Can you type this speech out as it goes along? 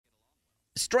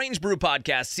Strange Brew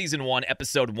Podcast, Season 1,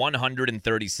 Episode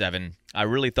 137. I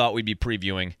really thought we'd be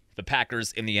previewing the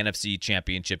Packers in the NFC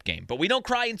Championship game. But we don't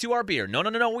cry into our beer.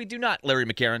 No, we do not, Larry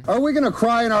McCarron. Are we going to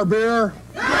cry in our beer?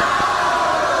 No!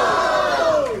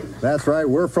 That's right.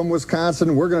 We're from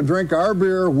Wisconsin. We're going to drink our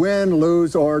beer, win,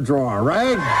 lose, or draw,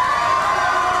 right?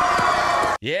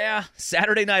 Yeah,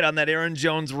 Saturday night on that Aaron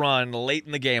Jones run, late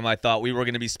in the game, I thought we were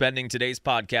going to be spending today's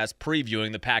podcast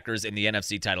previewing the Packers in the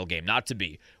NFC title game. Not to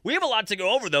be. We have a lot to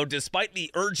go over, though, despite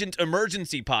the urgent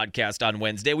emergency podcast on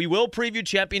Wednesday. We will preview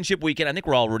championship weekend. I think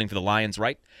we're all rooting for the Lions,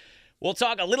 right? We'll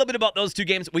talk a little bit about those two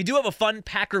games. We do have a fun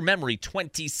Packer memory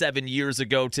 27 years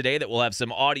ago today that we'll have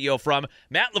some audio from.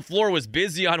 Matt LaFleur was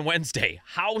busy on Wednesday.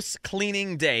 House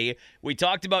cleaning day. We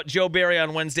talked about Joe Barry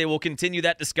on Wednesday. We'll continue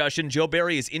that discussion. Joe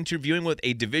Barry is interviewing with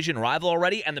a division rival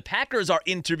already, and the Packers are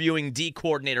interviewing D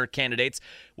coordinator candidates.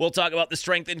 We'll talk about the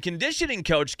strength and conditioning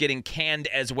coach getting canned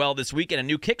as well this week, and a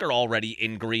new kicker already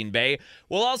in Green Bay.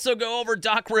 We'll also go over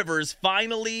Doc Rivers,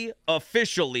 finally,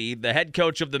 officially, the head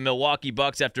coach of the Milwaukee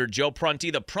Bucks after Joe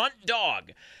Prunty, the Prunt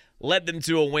Dog, led them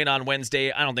to a win on Wednesday.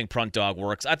 I don't think Prunt Dog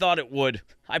works. I thought it would.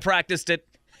 I practiced it.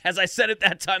 As I said at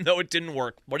that time, though, it didn't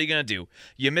work. What are you going to do?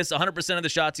 You miss 100% of the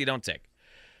shots you don't take.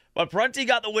 But Prunty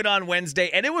got the win on Wednesday,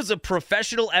 and it was a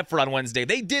professional effort on Wednesday.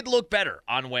 They did look better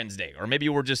on Wednesday, or maybe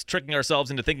we're just tricking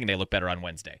ourselves into thinking they look better on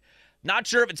Wednesday. Not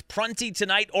sure if it's Prunty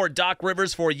tonight or Doc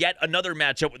Rivers for yet another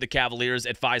matchup with the Cavaliers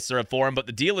at Fiserv Forum, but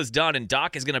the deal is done, and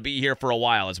Doc is going to be here for a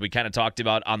while, as we kind of talked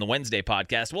about on the Wednesday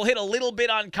podcast. We'll hit a little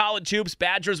bit on college hoops.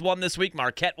 Badgers won this week.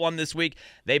 Marquette won this week.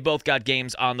 They both got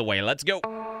games on the way. Let's go.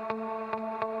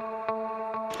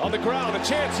 On the ground, a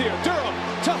chance here. Durham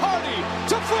to Hardy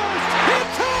to first. In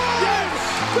time! Yes!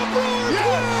 The Brewers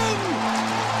win!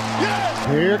 Yes!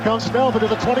 Here comes Melvin to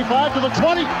the 25, to the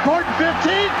 20, Gordon 15,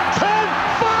 10,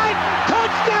 5,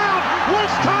 touchdown!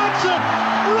 Wisconsin!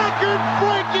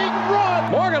 Record-breaking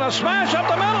run! Morgan a smash up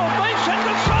the middle, base hit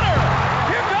to center.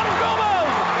 Here comes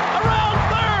Gomez around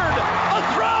third. A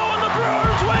throw and the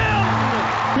Brewers win!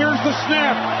 Here's the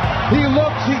snap. He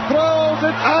looks, he throws,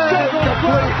 it's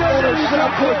complete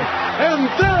interception. And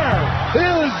there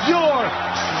is your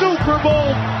Super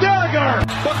Bowl dagger.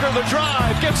 Booker the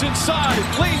drive, gets inside,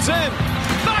 leans in,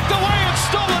 knocked away and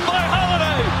stolen by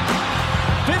Holiday.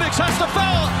 Phoenix has to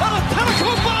foul, and a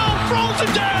pinnacle ball throws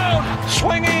it down.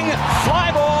 Swinging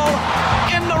fly ball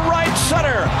in the right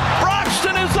center.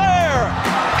 Broxton is there,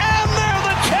 and they're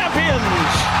the champions.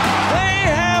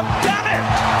 They have done it.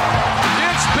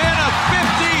 It's been a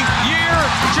 50-year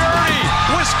journey.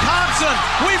 Wisconsin,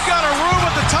 we've got a room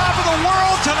at the top of the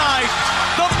world tonight.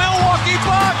 The Milwaukee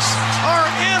Bucks are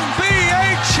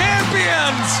NBA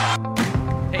champions.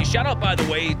 Hey, shout out, by the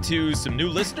way, to some new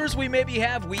listeners we maybe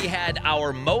have. We had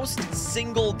our most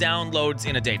single downloads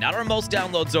in a day. Not our most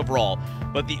downloads overall,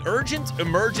 but the Urgent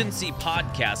Emergency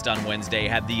podcast on Wednesday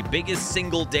had the biggest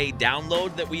single day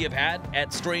download that we have had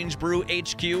at Strange Brew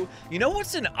HQ. You know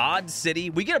what's an odd city?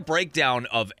 We get a breakdown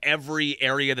of every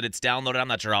area that it's downloaded. I'm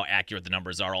not sure how accurate the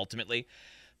numbers are ultimately.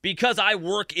 Because I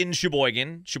work in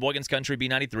Sheboygan's Country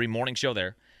B93, morning show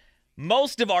there.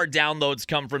 Most of our downloads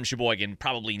come from Sheboygan.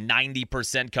 Probably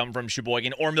 90% come from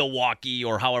Sheboygan or Milwaukee,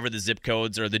 or however the zip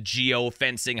codes or the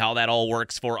geo-fencing, how that all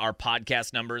works for our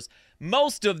podcast numbers.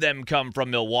 Most of them come from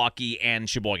Milwaukee and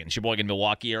Sheboygan,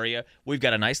 Milwaukee area. We've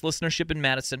got a nice listenership in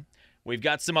Madison. We've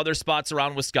got some other spots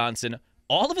around Wisconsin.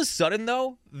 All of a sudden,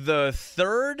 though, the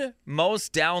third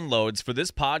most downloads for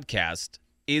this podcast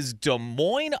is Des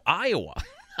Moines, Iowa.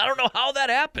 I don't know how that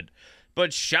happened.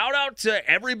 But shout out to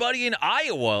everybody in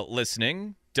Iowa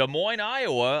listening. Des Moines,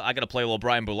 Iowa. I got to play a little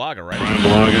Brian Bulaga, right? Brian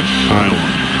Bulaga,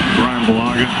 Iowa. Brian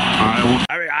Bulaga, Iowa.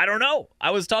 I mean, I don't know.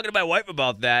 I was talking to my wife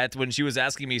about that when she was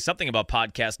asking me something about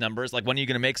podcast numbers, like when are you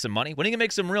going to make some money? When are you going to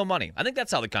make some real money? I think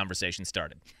that's how the conversation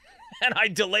started. And I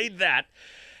delayed that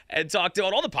and talked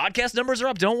about all the podcast numbers are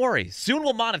up. Don't worry. Soon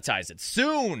we'll monetize it.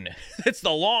 Soon. It's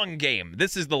the long game.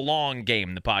 This is the long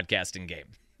game, the podcasting game.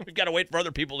 We've got to wait for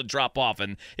other people to drop off.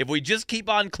 And if we just keep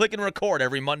on click and record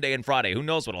every Monday and Friday, who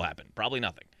knows what will happen? Probably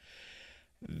nothing.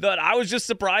 But I was just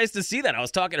surprised to see that. I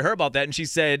was talking to her about that, and she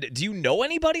said, do you know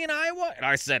anybody in Iowa? And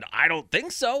I said, I don't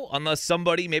think so, unless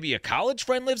somebody, maybe a college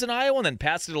friend lives in Iowa and then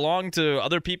passed it along to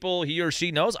other people he or she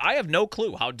knows. I have no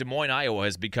clue how Des Moines, Iowa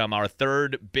has become our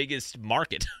third biggest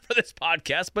market for this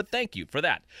podcast, but thank you for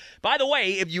that. By the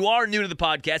way, if you are new to the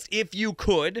podcast, if you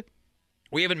could,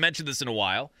 we haven't mentioned this in a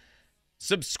while,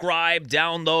 subscribe,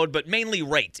 download, but mainly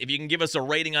rate. If you can give us a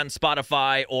rating on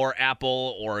Spotify or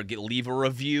Apple or leave a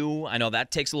review. I know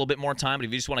that takes a little bit more time, but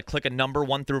if you just want to click a number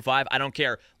 1 through 5, I don't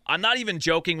care. I'm not even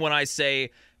joking when I say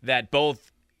that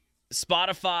both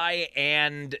Spotify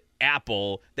and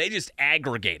Apple, they just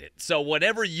aggregate it. So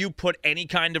whenever you put any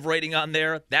kind of rating on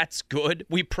there, that's good.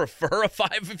 We prefer a 5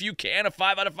 if you can, a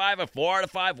 5 out of 5, a 4 out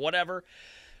of 5, whatever.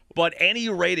 But any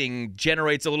rating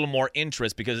generates a little more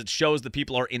interest because it shows that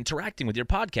people are interacting with your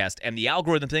podcast. And the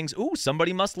algorithm thinks, ooh,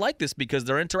 somebody must like this because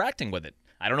they're interacting with it.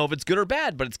 I don't know if it's good or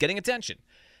bad, but it's getting attention.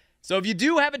 So if you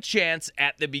do have a chance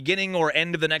at the beginning or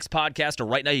end of the next podcast, or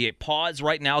right now, you pause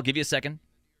right now, I'll give you a second.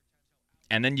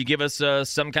 And then you give us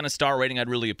some kind of star rating, I'd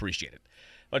really appreciate it.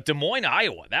 But Des Moines,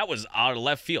 Iowa, that was out of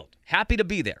left field. Happy to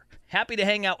be there. Happy to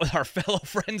hang out with our fellow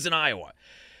friends in Iowa.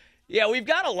 Yeah, we've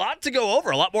got a lot to go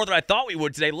over, a lot more than I thought we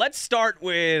would today. Let's start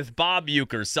with Bob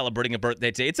Uecker celebrating a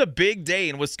birthday today. It's a big day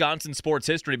in Wisconsin sports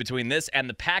history between this and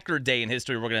the Packer Day in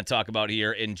history we're going to talk about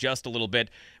here in just a little bit.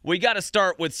 We got to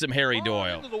start with some Harry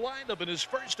Doyle. Into the windup in his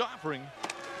first offering.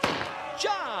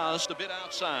 Just a bit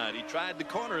outside. He tried the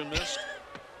corner and missed.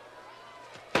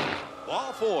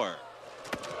 Ball 4.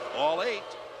 Ball 8.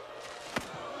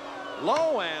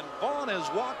 Low, and Vaughn has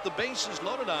walked the bases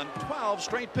loaded on 12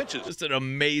 straight pitches. Just an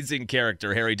amazing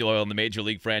character, Harry Doyle in the Major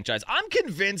League franchise. I'm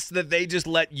convinced that they just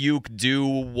let Uke do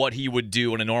what he would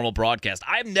do in a normal broadcast.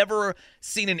 I've never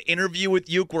seen an interview with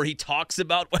Uke where he talks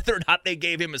about whether or not they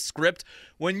gave him a script.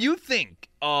 When you think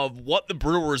of what the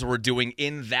Brewers were doing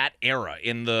in that era,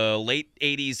 in the late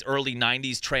 80s, early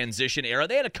 90s transition era,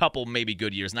 they had a couple maybe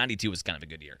good years. 92 was kind of a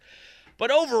good year. But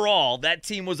overall, that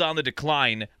team was on the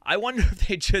decline. I wonder if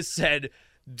they just said,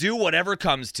 do whatever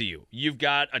comes to you. You've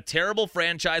got a terrible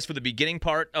franchise for the beginning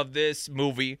part of this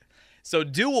movie, so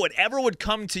do whatever would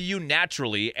come to you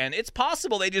naturally. And it's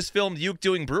possible they just filmed Uke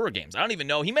doing Brewer games. I don't even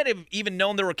know. He may have even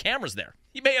known there were cameras there.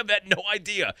 He may have had no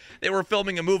idea they were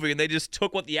filming a movie, and they just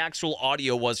took what the actual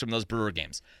audio was from those Brewer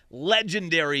games.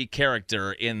 Legendary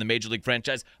character in the Major League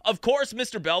franchise. Of course,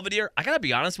 Mr. Belvedere, I got to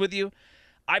be honest with you,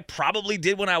 I probably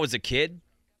did when I was a kid.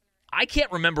 I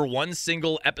can't remember one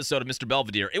single episode of Mr.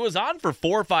 Belvedere. It was on for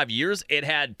 4 or 5 years. It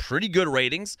had pretty good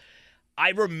ratings. I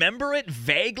remember it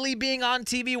vaguely being on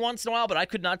TV once in a while, but I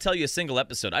could not tell you a single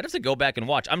episode. I'd have to go back and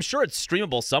watch. I'm sure it's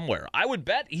streamable somewhere. I would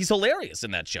bet he's hilarious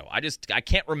in that show. I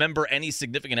can't remember any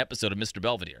significant episode of Mr.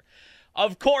 Belvedere.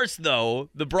 Of course, though,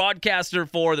 the broadcaster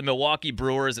for the Milwaukee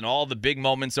Brewers and all the big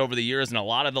moments over the years and a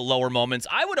lot of the lower moments,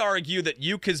 I would argue that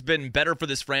Uke has been better for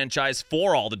this franchise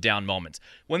for all the down moments.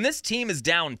 When this team is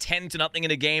down 10-0 in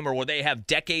a game, or where they have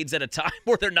decades at a time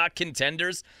where they're not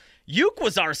contenders, Uke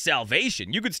was our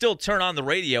salvation. You could still turn on the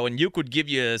radio and Uke would give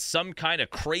you some kind of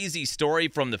crazy story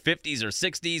from the 50s or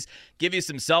 60s, give you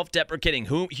some self-deprecating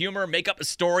humor, make up a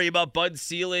story about Bud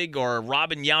Selig or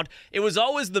Robin Yount. It was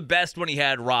always the best when he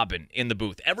had Robin in the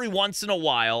booth. Every once in a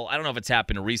while, I don't know if it's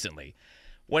happened recently,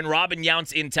 when Robin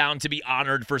Yount's in town to be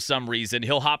honored for some reason,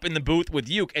 he'll hop in the booth with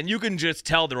Uke, and you can just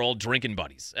tell they're old drinking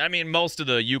buddies. I mean, most of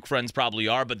the Uke friends probably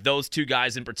are, but those two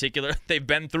guys in particular, they've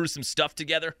been through some stuff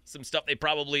together, some stuff they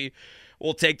probably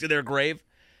will take to their grave.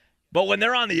 But when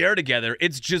they're on the air together,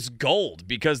 it's just gold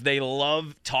because they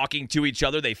love talking to each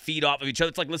other. They feed off of each other.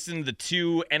 It's like listening to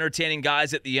two entertaining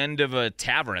guys at the end of a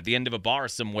tavern, at the end of a bar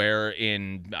somewhere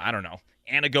in, I don't know,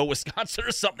 Anago, Wisconsin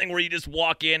or something, where you just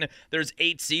walk in, there's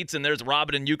 8 seats, and there's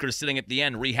Robin and Uecker sitting at the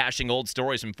end rehashing old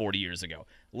stories from 40 years ago.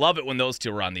 Love it when those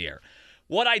two are on the air.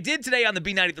 What I did today on the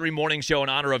B93 Morning Show in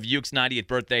honor of Uke's 90th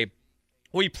birthday,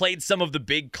 we played some of the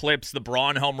big clips, the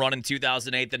Braun home run in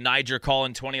 2008, the Niger call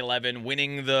in 2011,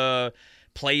 winning the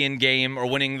play-in game or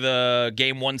winning the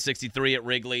game 163 at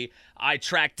Wrigley. I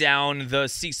tracked down the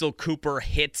Cecil Cooper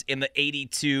hit in the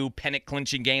 82 pennant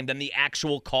clinching game, then the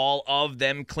actual call of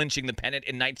them clinching the pennant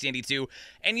in 1982.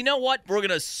 And you know what? We're going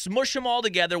to smush them all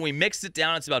together. We mixed it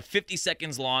down. It's about 50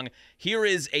 seconds long. Here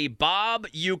is a Bob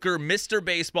Uecker Mr.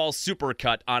 Baseball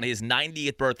supercut on his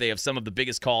 90th birthday of some of the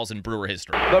biggest calls in Brewer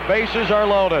history. The bases are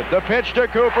loaded. The pitch to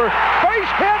Cooper.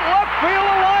 Base hit, left field,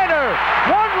 a liner.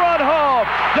 1-run home.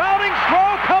 Downing's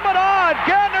throw coming on.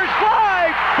 Gantner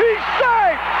slides. He's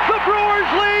safe. The Brewers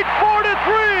lead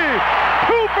 4-3.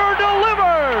 Cooper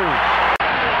delivers.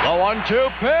 The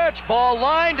 1-2 pitch. Ball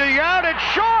line to Yount. It's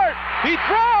short. He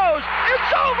throws.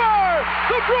 It's over.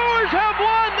 The Brewers have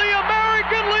won the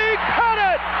American League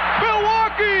pennant.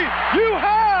 Milwaukee, you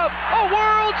have a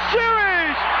World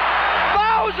Series.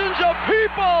 Thousands of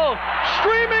people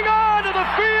streaming on to the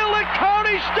field at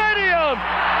County Stadium.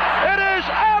 It is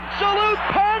absolute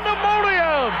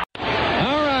pandemonium.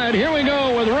 All right, here we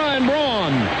go with Ryan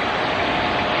Braun.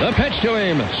 The pitch to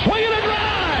him. Swing and a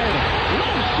drive.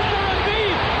 Left center and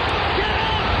deep. Get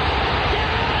up. Get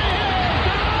out of here.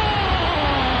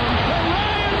 Down to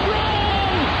Ryan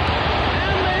Braun.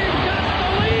 And they've got the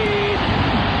lead.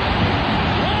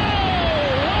 Whoa,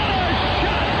 what a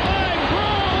shot by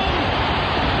Braun.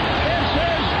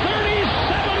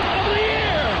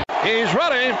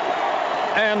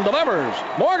 and delivers.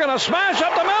 Morgan, a smash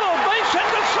up the middle. Base hit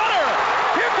to center.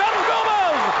 Here comes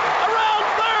Gomez. Around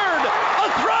third. A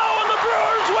throw, and the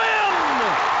Brewers win.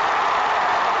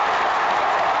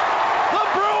 The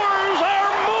Brewers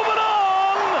are moving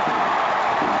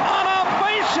on a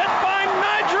base hit by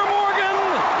Nyjer Morgan.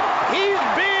 He's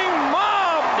being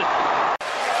mobbed.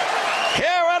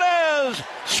 Here it is.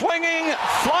 Swinging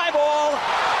fly ball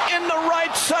in the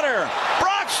right center.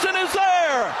 Broxton is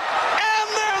there. And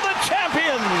they're the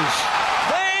champions.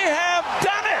 They have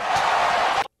done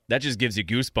it. That just gives you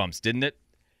goosebumps, didn't it?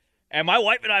 And my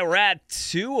wife and I were at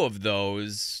 2 of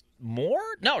those. More?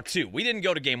 No, 2. We didn't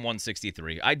go to game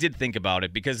 163. I did think about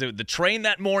it because the train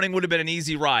that morning would have been an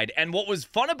easy ride. And what was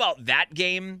fun about that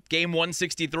game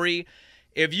 163,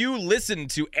 if you listened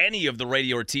to any of the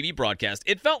radio or TV broadcast,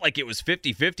 it felt like it was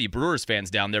 50-50 Brewers fans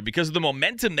down there because of the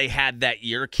momentum they had that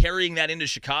year, carrying that into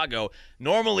Chicago.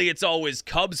 Normally, it's always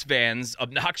Cubs fans,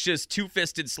 obnoxious,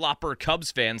 two-fisted slopper Cubs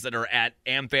fans that are at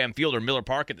AmFam Field or Miller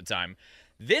Park at the time.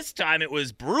 This time, it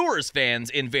was Brewers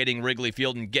fans invading Wrigley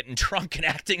Field and getting drunk and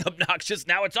acting obnoxious.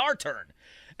 Now it's our turn.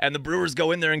 And the Brewers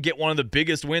go in there and get one of the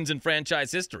biggest wins in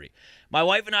franchise history. My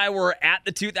wife and I were at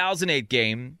the 2008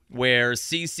 game where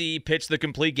CC pitched the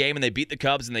complete game and they beat the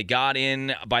Cubs and they got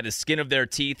in by the skin of their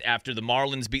teeth after the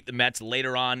Marlins beat the Mets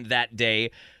later on that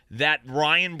day. That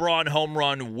Ryan Braun home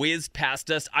run whizzed past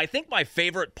us. I think my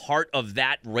favorite part of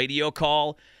that radio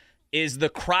call is the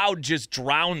crowd just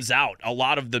drowns out a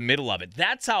lot of the middle of it.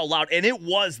 That's how loud, and it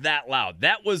was that loud.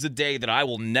 That was a day that I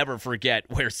will never forget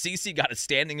where CeCe got a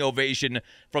standing ovation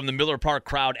from the Miller Park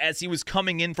crowd as he was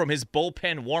coming in from his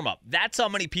bullpen warm-up. That's how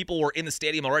many people were in the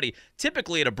stadium already.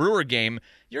 Typically at a Brewer game,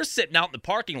 you're sitting out in the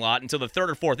parking lot until the 3rd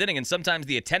or 4th inning, and sometimes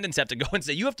the attendants have to go and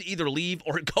say, you have to either leave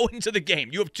or go into the game.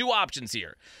 You have 2 options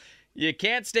here. You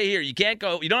can't stay here. You can't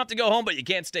go. You don't have to go home, but you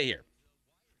can't stay here.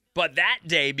 But that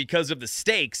day, because of the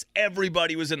stakes,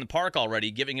 everybody was in the park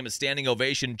already, giving him a standing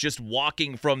ovation just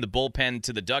walking from the bullpen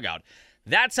to the dugout.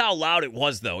 That's how loud it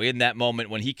was, though, in that moment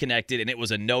when he connected, and it was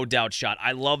a no-doubt shot.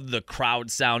 I love the crowd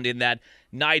sound in that.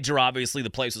 Nyjer, obviously, the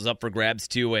place was up for grabs,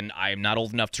 too, and I am not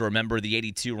old enough to remember the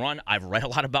 82 run. I've read a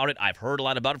lot about it. I've heard a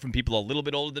lot about it from people a little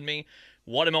bit older than me.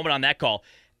 What a moment on that call.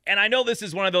 And I know this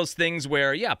is one of those things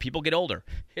where, yeah, people get older.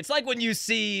 It's like when you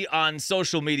see on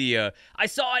social media, I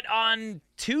saw it on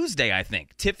Tuesday, I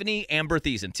think, Tiffany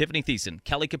Thiessen,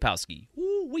 Kelly Kapowski.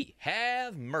 Ooh, we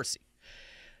have mercy.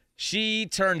 She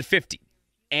turned 50,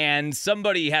 and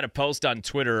somebody had a post on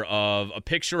Twitter of a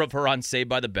picture of her on Saved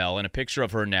by the Bell and a picture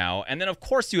of her now. And then, of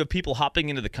course, you have people hopping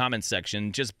into the comment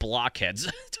section, just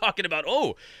blockheads, talking about,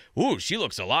 she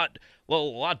looks a lot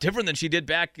different than she did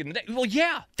back in the day. Well,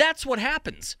 yeah, that's what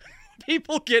happens.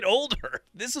 People get older.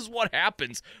 This is what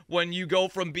happens when you go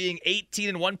from being 18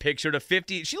 in one picture to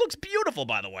 50. She looks beautiful,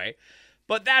 by the way.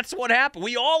 But that's what happened.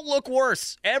 We all look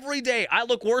worse every day. I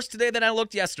look worse today than I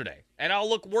looked yesterday. And I'll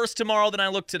look worse tomorrow than I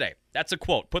look today. That's a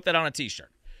quote. Put that on a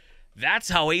t-shirt. That's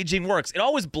how aging works. It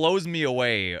always blows me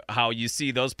away how you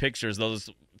see those pictures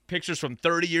from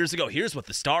 30 years ago. Here's what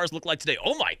the stars look like today.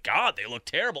 Oh, my God, they look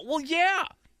terrible. Well, yeah.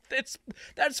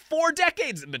 That's 4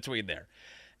 decades in between there.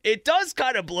 It does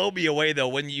kind of blow me away, though,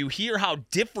 when you hear how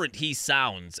different he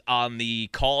sounds on the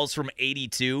calls from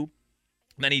 82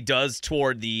 than he does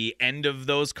toward the end of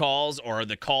those calls, or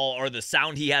the call or the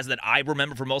sound he has that I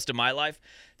remember for most of my life.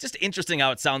 Just interesting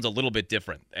how it sounds a little bit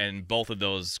different in both of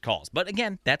those calls. But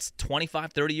again, that's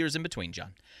 25, 30 years in between,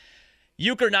 John.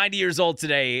 Euchre, 90 years old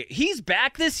today. He's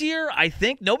back this year, I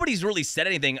think. Nobody's really said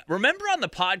anything. Remember on the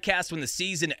podcast when the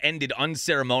season ended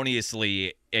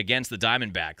unceremoniously against the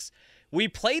Diamondbacks, we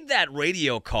played that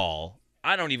radio call.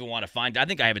 I don't even want to find it. I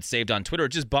think I have it saved on Twitter.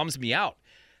 It just bums me out.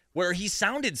 Where he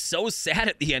sounded so sad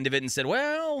at the end of it and said,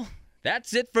 well,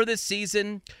 that's it for this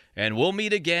season, and we'll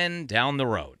meet again down the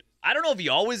road. I don't know if he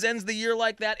always ends the year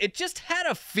like that. It just had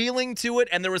a feeling to it,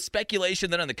 and there was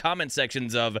speculation then in the comment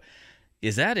sections of,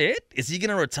 is that it? Is he going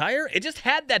to retire? It just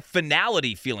had that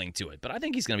finality feeling to it. But I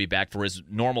think he's going to be back for his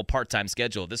normal part-time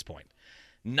schedule at this point.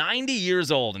 90 years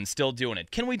old and still doing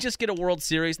it. Can we just get a World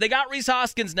Series? They got Rhys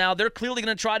Hoskins now. They're clearly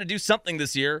going to try to do something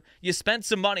this year. You spent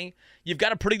some money. You've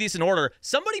got a pretty decent order.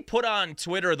 Somebody put on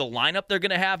Twitter the lineup they're going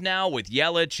to have now with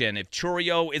Yelich, and if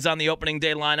Churio is on the opening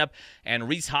day lineup, and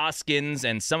Rhys Hoskins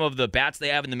and some of the bats they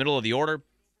have in the middle of the order.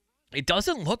 It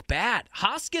doesn't look bad.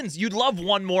 Hoskins, you'd love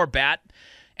one more bat.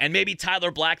 And maybe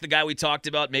Tyler Black, the guy we talked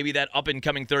about, maybe that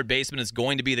up-and-coming third baseman is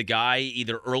going to be the guy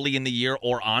either early in the year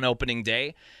or on opening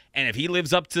day. And if he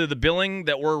lives up to the billing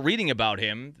that we're reading about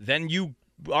him, then you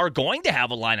are going to have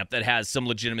a lineup that has some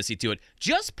legitimacy to it.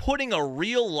 Just putting a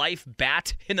real-life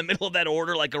bat in the middle of that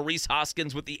order like a Rhys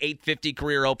Hoskins with the .850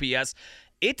 career OPS,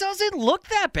 it doesn't look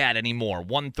that bad anymore,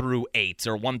 1-8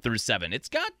 or 1-7. It's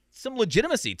got some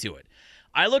legitimacy to it.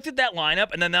 I looked at that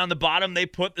lineup, and then on the bottom, they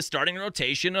put the starting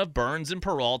rotation of Burns and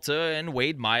Peralta and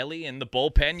Wade Miley. And the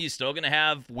bullpen, you're still going to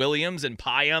have Williams and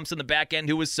Payamps in the back end,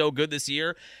 who was so good this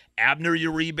year. Abner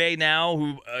Uribe now,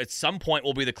 who at some point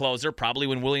will be the closer, probably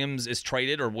when Williams is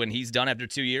traded or when he's done after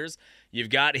 2 years. You've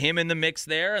got him in the mix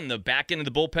there, and the back end of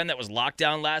the bullpen that was locked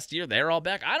down last year, they're all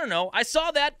back. I don't know. I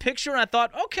saw that picture, and I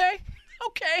thought, okay.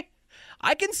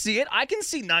 I can see it. I can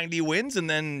see 90 wins, and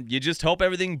then you just hope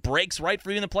everything breaks right for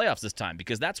you in the playoffs this time,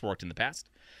 because that's worked in the past.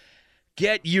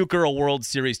 Get Euchre a World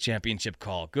Series championship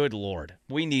call. Good Lord.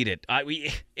 We need it.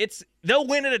 They'll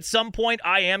win it at some point.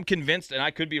 I am convinced, and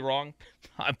I could be wrong.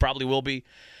 I probably will be.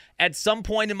 At some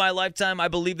point in my lifetime, I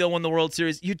believe they'll win the World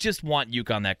Series. You just want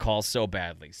Euchre on that call so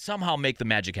badly. Somehow make the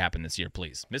magic happen this year,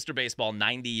 please. Mr. Baseball,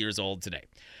 90 years old today.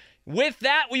 With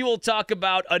that, we will talk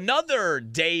about another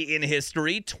day in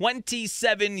history.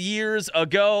 27 years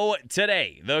ago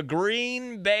today, the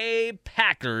Green Bay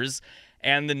Packers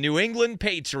and the New England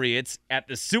Patriots at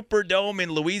the Superdome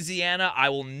in Louisiana. I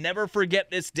will never forget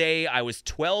this day. I was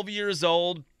 12 years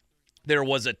old. There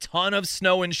was a ton of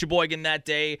snow in Sheboygan that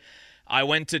day. I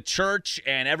went to church,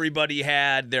 and everybody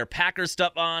had their Packer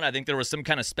stuff on. I think there was some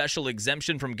kind of special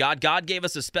exemption from God. God gave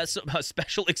us a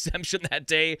special exemption that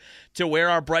day to wear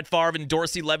our Brett Favre and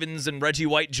Dorsey Levens and Reggie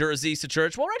White jerseys to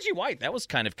church. Well, Reggie White, that was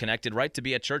kind of connected, right, to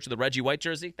be at church with the Reggie White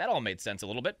jersey? That all made sense a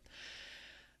little bit.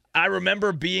 I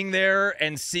remember being there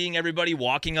and seeing everybody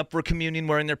walking up for communion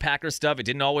wearing their Packer stuff. It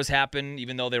didn't always happen,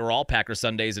 even though they were all Packer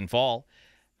Sundays in fall.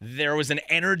 There was an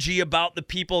energy about the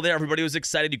people there. Everybody was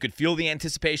excited. You could feel the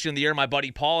anticipation in the air. My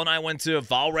buddy Paul and I went to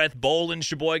Valreth Bowl in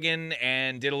Sheboygan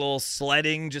and did a little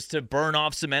sledding just to burn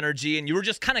off some energy. And you were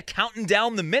just kind of counting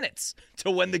down the minutes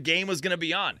to when the game was going to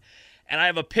be on. And I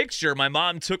have a picture my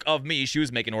mom took of me. She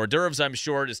was making hors d'oeuvres, I'm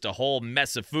sure, just a whole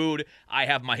mess of food. I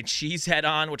have my cheese head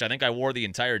on, which I think I wore the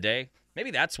entire day.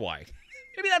 Maybe that's why.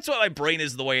 Maybe that's why my brain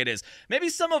is the way it is. Maybe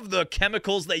some of the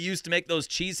chemicals they used to make those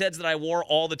cheese heads that I wore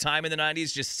all the time in the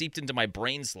 90s just seeped into my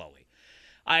brain slowly.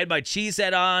 I had my cheese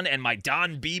head on and my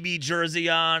Don Beebe jersey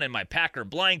on and my Packer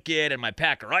blanket and my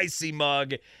Packer icy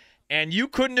mug. And you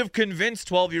couldn't have convinced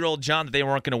 12-year-old John that they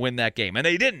weren't going to win that game. And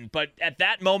they didn't. But at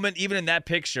that moment, even in that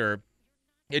picture,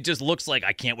 it just looks like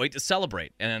I can't wait to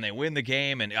celebrate. And then they win the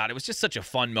game. And God, it was just such a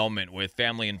fun moment with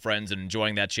family and friends and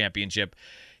enjoying that championship.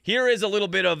 Here is a little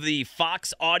bit of the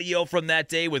Fox audio from that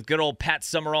day with good old Pat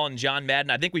Summerall and John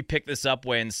Madden. I think we picked this up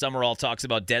when Summerall talks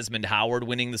about Desmond Howard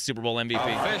winning the Super Bowl MVP.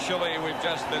 Officially, we've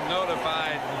just been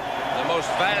notified the most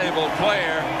valuable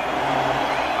player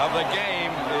of the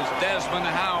game is Desmond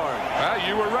Howard.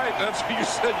 You were right. That's what you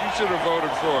said you should have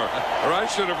voted for, or I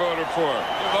should have voted for.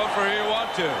 You vote for who you want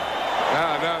to.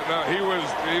 No. He was,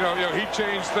 he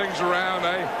changed things around.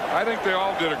 I think they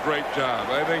all did a great job.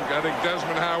 I think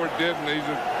Desmond Howard did, and he's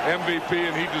an MVP,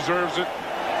 and he deserves it.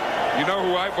 You know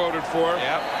who I voted for?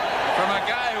 Yep. From a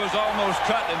guy who was almost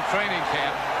cut in training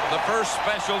camp, the first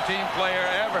special team player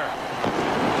ever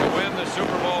to win the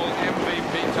Super Bowl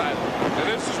MVP title. And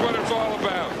this is what it's all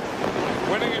about.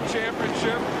 Winning a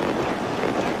championship.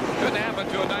 Couldn't happen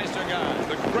to a nicer guy.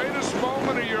 The greatest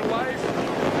moment of your life.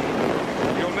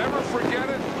 You'll never forget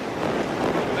it.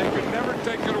 They could never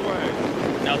take it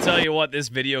away. Now, I'll tell you what, this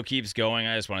video keeps going.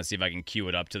 I just want to see if I can cue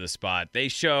it up to the spot. They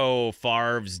show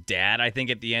Favre's dad, I think,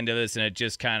 at the end of this, and it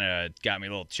just kind of got me a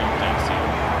little choked up.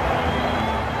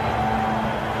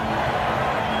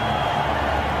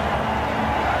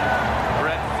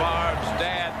 Brett Favre's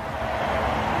dad,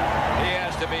 he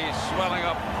has to be swelling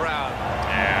up proud.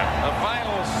 Yeah. The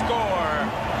final score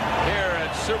here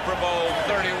at Super Bowl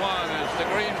 31 is the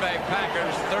Green Bay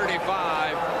Packers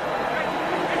 35,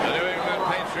 the New England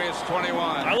Patriots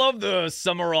 21. I love the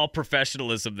Summerall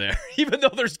professionalism there. Even though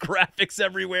there's graphics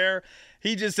everywhere,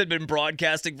 he just had been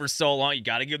broadcasting for so long. You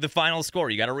got to give the final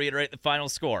score. You got to reiterate the final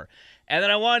score. And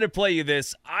then I wanted to play you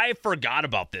this. I forgot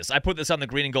about this. I put this on the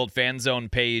Green and Gold Fan Zone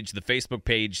page, the Facebook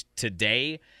page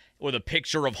today, with a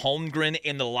picture of Holmgren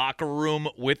in the locker room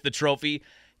with the trophy.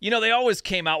 You know, they always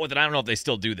came out with it. I don't know if they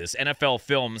still do this. NFL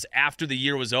Films, after the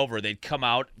year was over, they'd come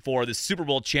out for the Super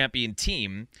Bowl champion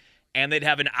team, and they'd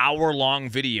have an hour-long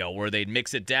video where they'd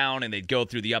mix it down and they'd go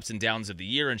through the ups and downs of the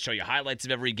year and show you highlights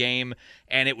of every game,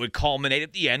 and it would culminate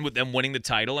at the end with them winning the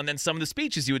title and then some of the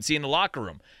speeches you would see in the locker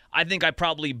room. I think I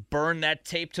probably burned that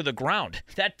tape to the ground.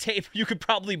 That tape, you could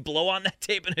probably blow on that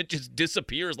tape and it just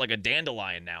disappears like a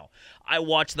dandelion now. I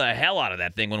watched the hell out of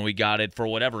that thing when we got it for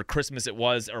whatever Christmas it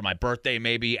was, or my birthday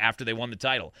maybe, after they won the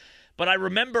title. But I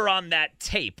remember on that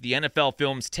tape, the NFL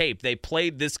Films tape, they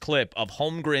played this clip of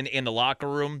Holmgren in the locker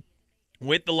room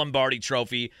with the Lombardi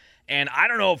trophy, And I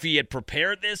don't know if he had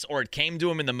prepared this or it came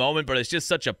to him in the moment, but it's just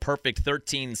such a perfect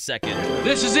 13-second.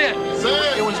 This is it.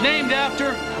 It was named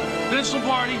after Vince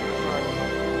Lombardi.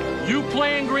 You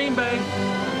play in Green Bay.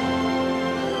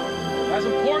 As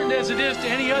important as it is to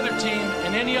any other team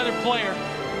and any other player,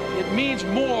 it means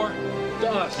more to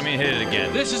us. I mean, hit it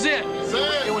again. This is it.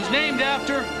 It was named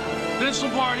after Vince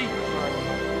Lombardi.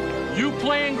 You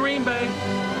play in Green Bay.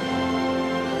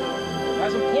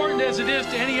 As important as it is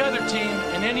to any other team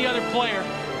and any other player,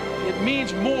 it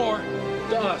means more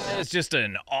to us. It's just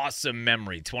an awesome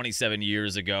memory 27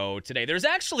 years ago today.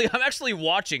 I'm actually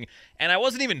watching, and I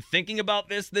wasn't even thinking about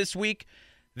this week.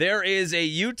 There is a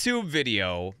YouTube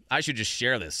video. I should just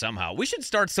share this somehow. We should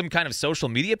start some kind of social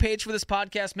media page for this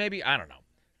podcast, maybe. I don't know.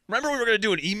 Remember we were going to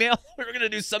do an email? We were going to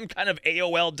do some kind of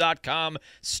AOL.com,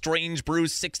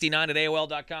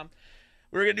 strangebrew69@AOL.com.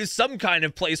 We were going to do some kind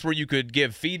of place where you could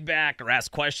give feedback or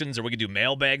ask questions, or we could do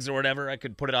mailbags or whatever. I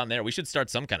could put it on there. We should start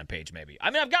some kind of page maybe.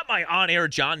 I mean, I've got my On Air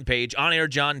John page, On Air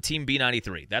John Team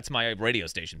B93. That's my radio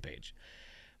station page.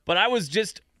 But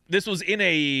this was in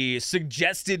a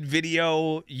suggested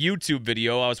video, YouTube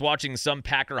video. I was watching some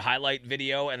Packer highlight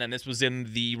video, and then this was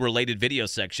in the related video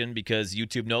section because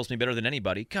YouTube knows me better than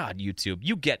anybody. God, YouTube,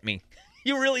 you get me.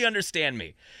 You really understand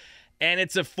me. And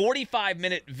it's a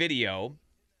 45-minute video,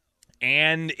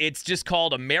 and it's just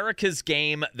called America's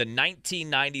Game, the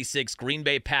 1996 Green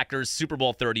Bay Packers Super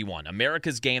Bowl 31.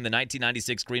 America's Game, the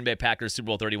 1996 Green Bay Packers Super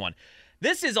Bowl 31.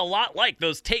 This is a lot like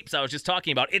those tapes I was just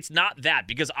talking about. It's not that,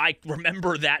 because I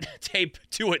remember that tape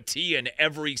to a T in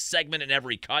every segment and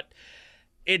every cut.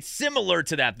 It's similar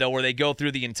to that, though, where they go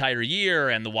through the entire year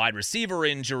and the wide receiver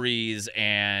injuries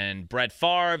and Brett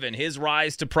Favre and his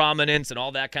rise to prominence and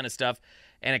all that kind of stuff.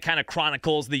 And it kind of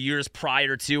chronicles the years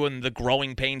prior to and the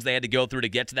growing pains they had to go through to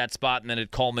get to that spot, and then it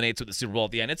culminates with the Super Bowl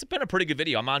at the end. It's been a pretty good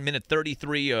video. I'm on minute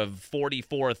 33 of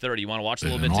 44 or 30. You want to watch a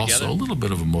little bit together? And also a little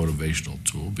bit of a motivational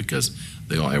tool, because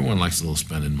everyone likes a little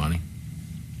spending money.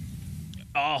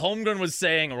 Holmgren was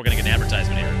saying, we're going to get an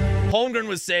advertisement here. Holmgren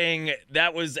was saying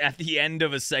that was at the end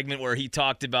of a segment where he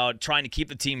talked about trying to keep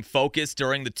the team focused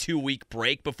during the 2-week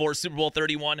break before Super Bowl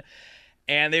 31.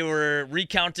 And they were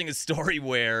recounting a story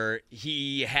where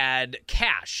he had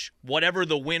cash. Whatever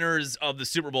the winners of the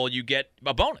Super Bowl, you get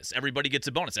a bonus. Everybody gets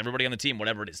a bonus. Everybody on the team,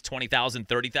 whatever it is, $20,000,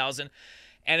 $30,000.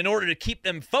 And in order to keep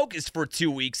them focused for 2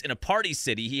 weeks in a party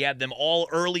city, he had them all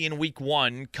early in week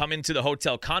 1 come into the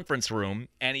hotel conference room,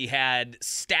 and he had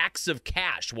stacks of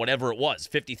cash, whatever it was,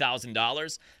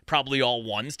 $50,000, probably all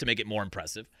ones to make it more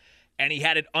impressive. And he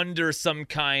had it under some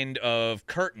kind of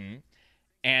curtain.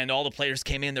 And all the players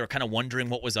came in. They were kind of wondering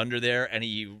what was under there. And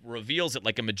he reveals it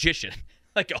like a magician.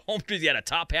 Like a Holmgren. He had a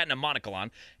top hat and a monocle on.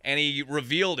 And he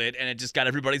revealed it, and it just got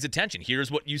everybody's attention.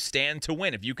 Here's what you stand to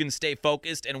win. If you can stay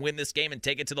focused and win this game and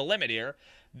take it to the limit here,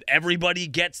 everybody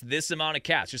gets this amount of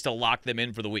cash just to lock them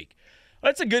in for the week.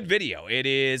 That's a good video. It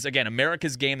is, again,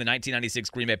 America's Game, the 1996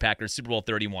 Green Bay Packers Super Bowl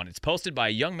 31. It's posted by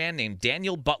a young man named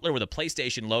Daniel Butler with a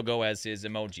PlayStation logo as his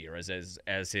emoji, or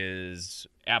as his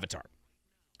avatar.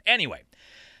 Anyway,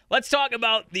 let's talk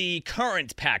about the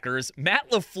current Packers. Matt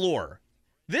LaFleur.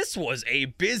 This was a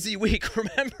busy week.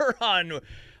 Remember on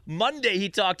Monday he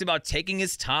talked about taking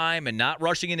his time and not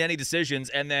rushing into any decisions,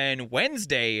 and then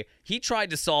Wednesday he tried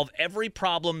to solve every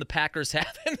problem the Packers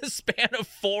have in the span of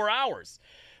 4 hours.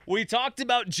 We talked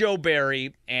about Joe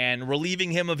Barry and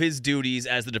relieving him of his duties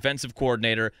as the defensive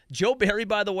coordinator. Joe Barry,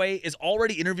 by the way, is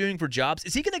already interviewing for jobs.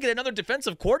 Is he going to get another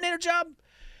defensive coordinator job?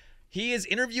 He is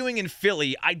interviewing in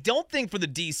Philly. I don't think for the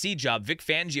D.C. job. Vic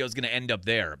Fangio is going to end up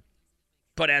there.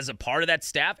 But as a part of that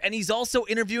staff, and he's also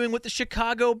interviewing with the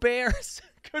Chicago Bears.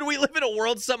 Could we live in a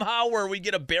world somehow where we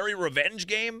get a Barry revenge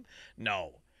game?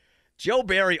 No. Joe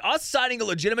Barry, us signing a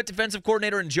legitimate defensive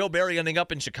coordinator and Joe Barry ending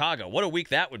up in Chicago. What a week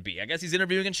that would be. I guess he's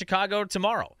interviewing in Chicago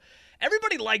tomorrow.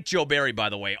 Everybody liked Joe Barry, by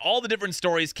the way. All the different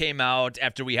stories came out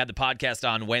after we had the podcast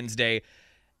on Wednesday.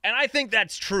 And I think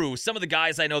that's true. Some of the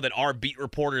guys I know that are beat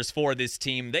reporters for this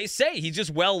team, they say he's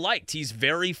just well-liked. He's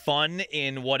very fun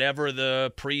in whatever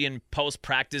the pre- and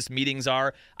post-practice meetings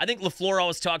are. I think LaFleur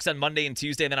always talks on Monday and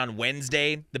Tuesday, and then on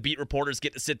Wednesday, the beat reporters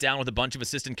get to sit down with a bunch of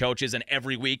assistant coaches, and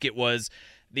every week it was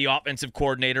the offensive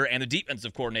coordinator and the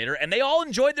defensive coordinator, and they all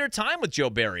enjoyed their time with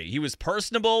Joe Barry. He was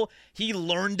personable. He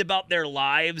learned about their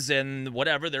lives and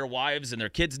whatever, their wives and their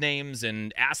kids' names,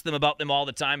 and asked them about them all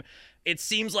the time. It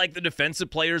seems like the defensive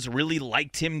players really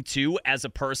liked him, too, as a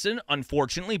person.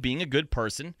 Unfortunately, being a good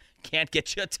person can't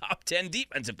get you a top 10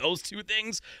 defense. If those two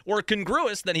things were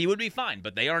congruous, then he would be fine,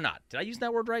 but they are not. Did I use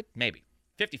that word right? Maybe.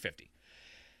 50-50.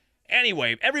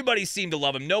 Anyway, everybody seemed to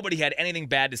love him. Nobody had anything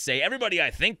bad to say. Everybody, I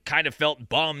think, kind of felt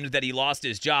bummed that he lost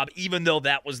his job, even though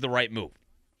that was the right move.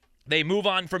 They move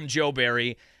on from Joe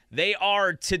Barry. They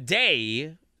are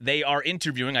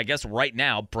interviewing, I guess right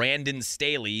now, Brandon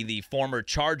Staley, the former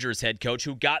Chargers head coach,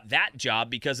 who got that job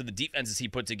because of the defenses he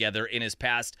put together in his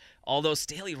past. Although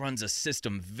Staley runs a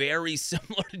system very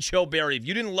similar to Joe Barry. If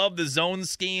you didn't love the zone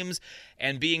schemes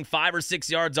and being 5 or 6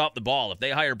 yards off the ball, if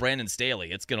they hire Brandon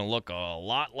Staley, it's going to look a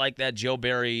lot like that Joe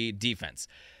Barry defense.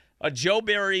 Joe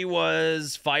Barry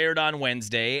was fired on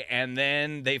Wednesday, and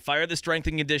then they fired the strength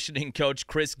and conditioning coach,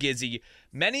 Chris Gizzi.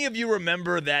 Many of you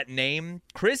remember that name.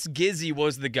 Chris Gizzi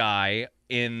was the guy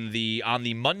on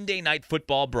the Monday Night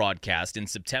Football broadcast in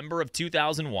September of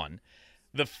 2001.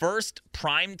 The first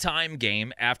primetime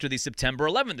game after the September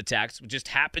 11th attacks just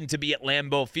happened to be at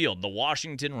Lambeau Field. The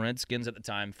Washington Redskins at the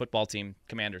time, football team,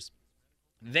 Commanders.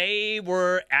 They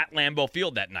were at Lambeau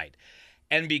Field that night.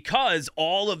 And because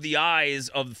all of the eyes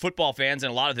of football fans and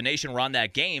a lot of the nation were on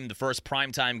that game, the first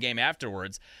primetime game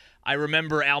afterwards, I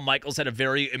remember Al Michaels had a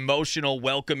very emotional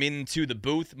welcome into the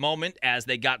booth moment as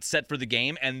they got set for the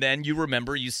game. And then you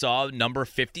remember you saw number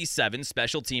 57,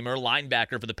 special teamer,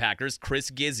 linebacker for the Packers, Chris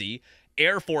Gizzi,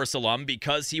 Air Force alum,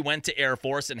 because he went to Air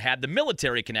Force and had the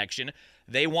military connection.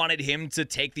 They wanted him to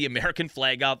take the American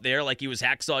flag out there like he was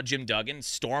Hacksaw Jim Duggan,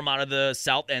 storm out of the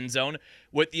south end zone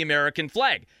with the American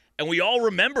flag. And we all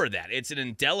remember that. It's an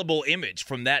indelible image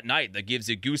from that night that gives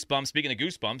you goosebumps. Speaking of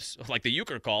goosebumps, like the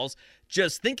Euchre calls,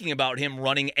 just thinking about him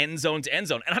running end zone to end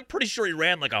zone. And I'm pretty sure he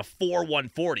ran like a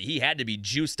 4.140. He had to be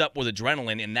juiced up with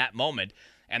adrenaline in that moment.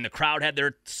 And the crowd had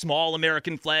their small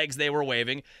American flags they were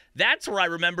waving. That's where I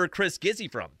remember Chris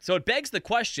Gizzi from. So it begs the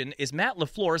question, is Matt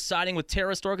LaFleur siding with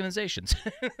terrorist organizations?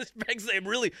 It begs, they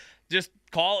really just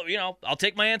call, I'll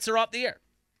take my answer off the air.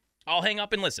 I'll hang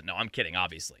up and listen. No, I'm kidding,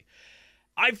 obviously.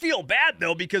 I feel bad,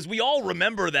 though, because we all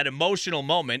remember that emotional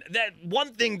moment. That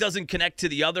one thing doesn't connect to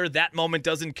the other. That moment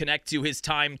doesn't connect to his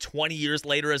time 20 years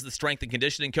later as the strength and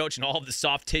conditioning coach and all of the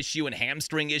soft tissue and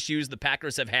hamstring issues the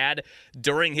Packers have had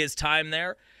during his time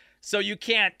there. So you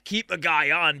can't keep a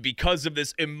guy on because of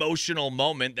this emotional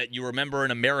moment that you remember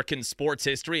in American sports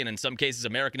history and in some cases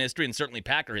American history and certainly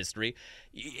Packer history.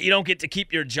 You don't get to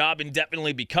keep your job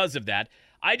indefinitely because of that.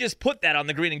 I just put that on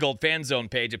the Green and Gold Fan Zone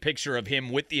page, a picture of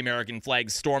him with the American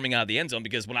flag storming out of the end zone,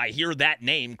 because when I hear that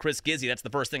name, Chris Gizzi, that's the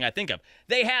first thing I think of.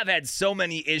 They have had so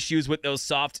many issues with those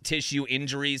soft tissue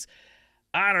injuries.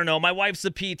 I don't know. My wife's a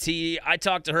PT. I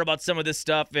talked to her about some of this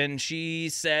stuff, and she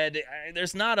said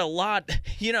there's not a lot,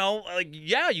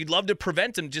 you'd love to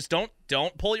prevent them. Just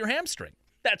don't pull your hamstring.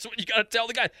 That's what you got to tell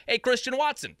the guy. Hey, Christian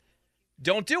Watson,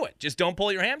 don't do it. Just don't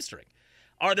pull your hamstring.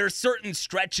 Are there certain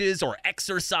stretches or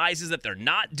exercises that they're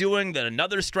not doing that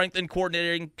another strength and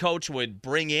coordinating coach would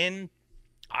bring in?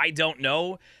 I don't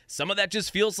know. Some of that just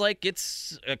feels like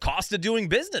it's a cost of doing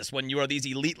business when you are these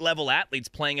elite level athletes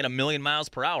playing at 1,000,000 miles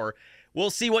per hour. We'll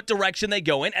see what direction they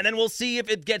go in, and then we'll see if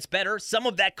it gets better. Some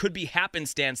of that could be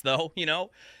happenstance, though,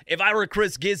 If I were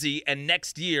Chris Gizzi and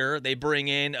next year they bring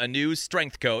in a new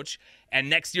strength coach and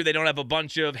next year they don't have a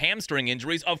bunch of hamstring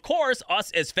injuries, of course,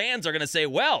 us as fans are going to say,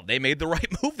 well, they made the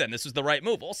right move then. This was the right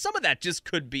move. Well, some of that just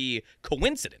could be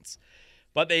coincidence.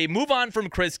 But they move on from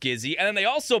Chris Gizzi, and then they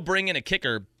also bring in a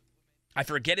kicker. I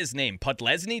forget his name.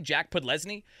 Jack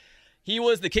Podlesny. He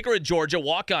was the kicker at Georgia,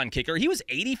 walk-on kicker. He was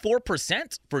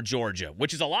 84% for Georgia,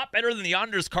 which is a lot better than the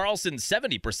Anders Carlson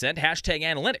 70%,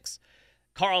 #analytics.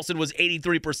 Carlson was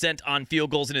 83% on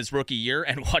field goals in his rookie year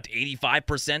and,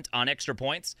 85% on extra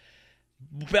points?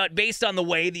 But based on the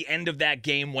way the end of that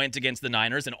game went against the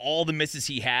Niners and all the misses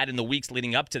he had in the weeks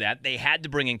leading up to that, they had to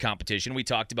bring in competition. We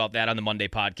talked about that on the Monday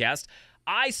podcast.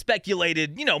 I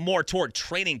speculated, more toward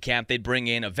training camp, they'd bring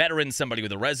in a veteran, somebody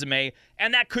with a resume,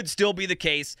 and that could still be the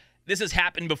case. This has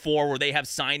happened before where they have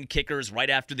signed kickers right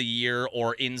after the year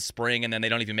or in spring, and then they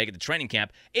don't even make it to training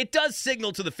camp. It does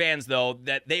signal to the fans, though,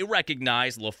 that they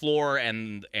recognize LaFleur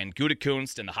and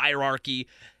Gutekunst and the hierarchy.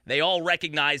 They all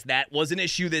recognize that was an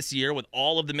issue this year with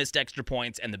all of the missed extra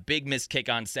points and the big missed kick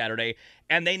on Saturday,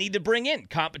 and they need to bring in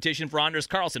competition for Anders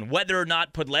Carlson. Whether or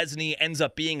not Podlesny ends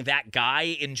up being that guy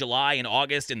in July and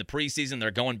August in the preseason,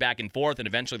 they're going back and forth, and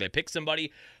eventually they pick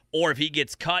somebody, or if he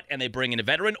gets cut and they bring in a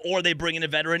veteran, or they bring in a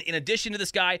veteran in addition to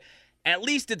this guy, at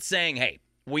least it's saying, hey,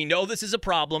 we know this is a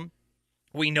problem.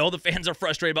 We know the fans are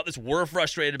frustrated about this. We're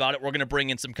frustrated about it. We're going to bring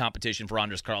in some competition for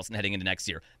Anders Carlson heading into next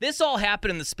year. This all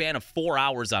happened in the span of 4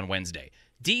 hours on Wednesday.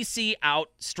 DC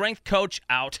out, strength coach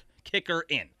out, kicker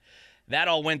in. That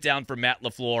all went down for Matt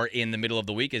LaFleur in the middle of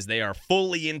the week as they are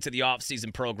fully into the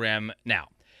offseason program now.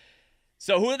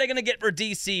 So who are they going to get for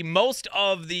DC? Most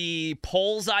of the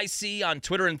polls I see on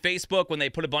Twitter and Facebook when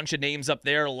they put a bunch of names up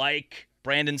there like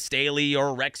Brandon Staley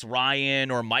or Rex Ryan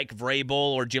or Mike Vrabel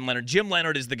or Jim Leonhard. Jim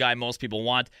Leonhard is the guy most people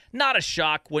want. Not a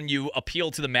shock when you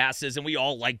appeal to the masses, and we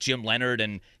all like Jim Leonhard,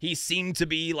 and he seemed to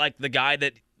be like the guy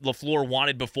that LaFleur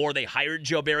wanted before they hired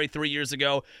Joe Barry 3 years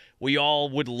ago. We all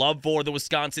would love for the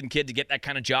Wisconsin kid to get that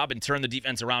kind of job and turn the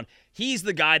defense around. He's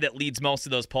the guy that leads most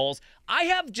of those polls. I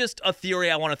have just a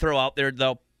theory I want to throw out there,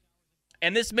 though,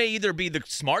 and this may either be the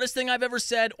smartest thing I've ever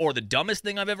said or the dumbest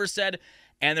thing I've ever said,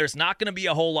 and there's not going to be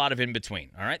a whole lot of in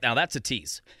between. All right, now that's a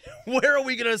tease. Where are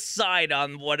we going to side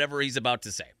on whatever he's about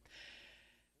to say?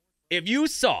 If you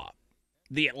saw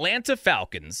the Atlanta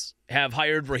Falcons have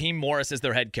hired Raheem Morris as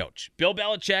their head coach, Bill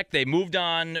Belichick, they moved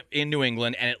on in New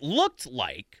England, and it looked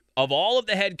like, of all of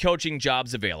the head coaching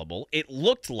jobs available, it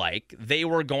looked like they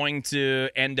were going to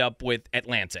end up with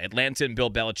Atlanta. Atlanta and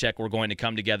Bill Belichick were going to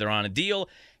come together on a deal,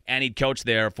 and he'd coach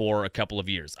there for a couple of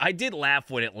years. I did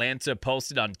laugh when Atlanta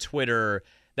posted on Twitter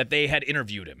that they had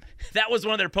interviewed him. That was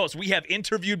one of their posts. We have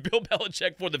interviewed Bill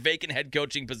Belichick for the vacant head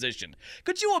coaching position.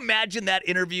 Could you imagine that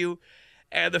interview?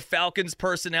 And the Falcons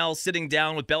personnel sitting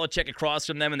down with Belichick across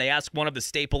from them, and they ask one of the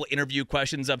staple interview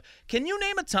questions of, can you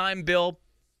name a time, Bill,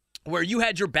 where you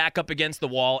had your back up against the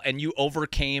wall and you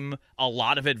overcame a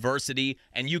lot of adversity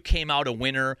and you came out a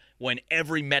winner when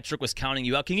every metric was counting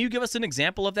you out? Can you give us an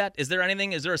example of that? Is there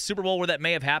anything, is there a Super Bowl where that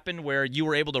may have happened where you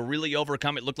were able to really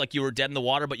overcome? It looked like you were dead in the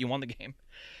water, but you won the game.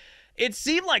 It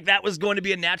seemed like that was going to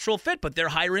be a natural fit, but they're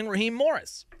hiring Raheem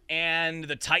Morris. And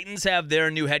the Titans have their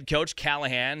new head coach,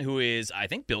 Callahan, who is, I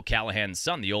think, Bill Callahan's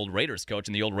son, the old Raiders coach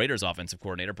and the old Raiders offensive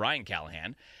coordinator, Brian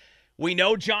Callahan. We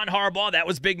know John Harbaugh. That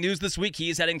was big news this week. He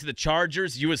is heading to the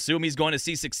Chargers. You assume he's going to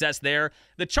see success there.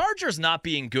 The Chargers not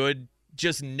being good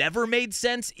just never made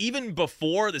sense. Even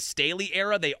before the Staley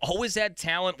era, they always had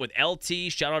talent with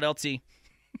LT. Shout out LT.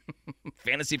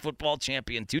 Fantasy football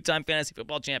champion. Two-time fantasy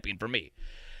football champion for me.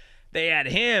 They had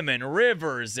him and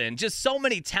Rivers and just so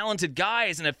many talented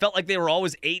guys, and it felt like they were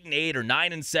always 8-8 or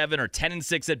 9-7 or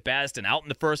 10-6 at best and out in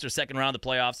the first or second round of the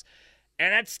playoffs.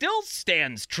 And that still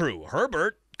stands true.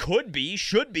 Herbert could be,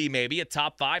 should be maybe a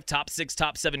top 5, top 6,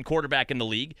 top 7 quarterback in the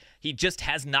league. He just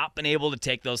has not been able to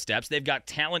take those steps. They've got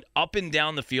talent up and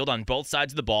down the field on both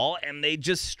sides of the ball, and they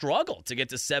just struggle to get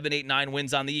to 7, 8, 9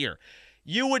 wins on the year.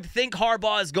 You would think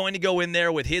Harbaugh is going to go in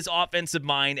there with his offensive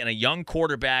mind and a young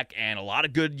quarterback and a lot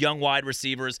of good young wide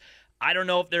receivers. I don't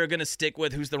know if they're going to stick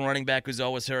with who's the running back who's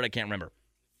always hurt. I can't remember.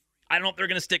 I don't know if they're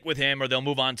going to stick with him or they'll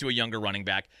move on to a younger running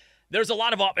back. There's a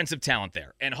lot of offensive talent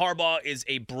there, and Harbaugh is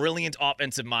a brilliant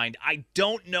offensive mind. I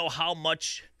don't know how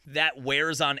much that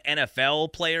wears on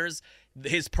NFL players,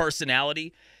 his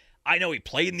personality. I know he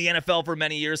played in the NFL for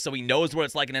many years, so he knows what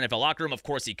it's like in an NFL locker room. Of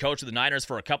course, he coached with the Niners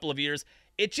for a couple of years.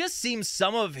 It just seems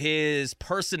some of his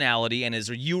personality and his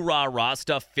you-rah-rah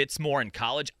stuff fits more in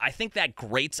college. I think that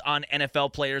grates on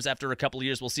NFL players after a couple of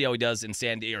years. We'll see how he does in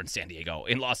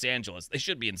in Los Angeles. They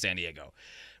should be in San Diego,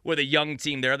 with a young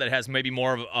team there that has maybe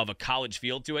more of a college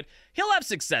feel to it. He'll have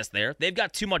success there. They've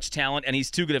got too much talent, and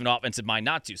he's too good of an offensive mind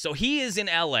not to. So he is in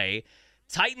L.A.,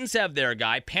 Titans have their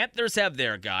guy. Panthers have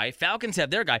their guy. Falcons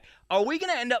have their guy. Are we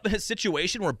going to end up in a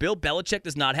situation where Bill Belichick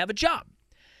does not have a job?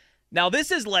 Now, this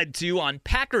has led to, on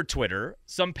Packer Twitter,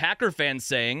 some Packer fans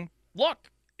saying,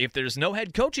 look, if there's no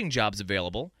head coaching jobs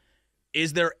available,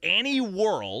 is there any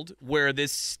world where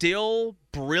this still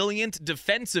brilliant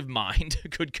defensive mind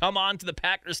could come on to the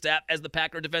Packer staff as the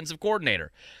Packer defensive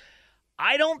coordinator?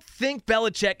 I don't think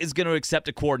Belichick is going to accept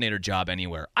a coordinator job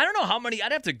anywhere. I don't know how many.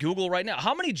 I'd have to Google right now.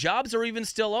 How many jobs are even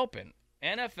still open?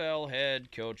 NFL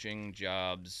head coaching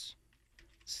jobs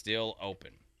still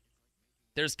open.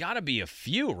 There's got to be a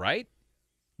few, right?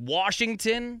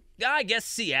 Washington? I guess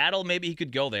Seattle. Maybe he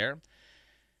could go there.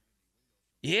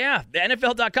 Yeah, the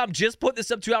NFL.com just put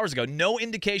this up 2 hours ago. No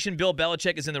indication Bill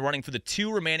Belichick is in the running for the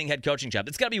 2 remaining head coaching jobs.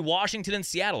 It's got to be Washington and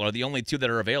Seattle are the only 2 that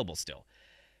are available still.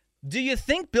 Do you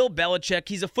think Bill Belichick,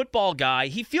 he's a football guy,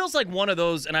 he feels like one of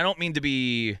those, and I don't mean to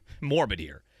be morbid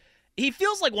here, he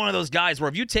feels like one of those guys where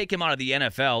if you take him out of the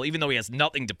NFL, even though he has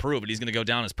nothing to prove and he's going to go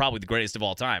down as probably the greatest of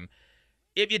all time,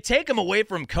 if you take him away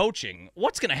from coaching,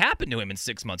 what's going to happen to him in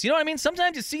 6 months? You know what I mean?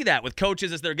 Sometimes you see that with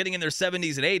coaches as they're getting in their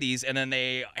 70s and 80s, and then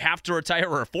they have to retire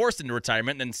or are forced into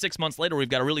retirement, and then 6 months later we've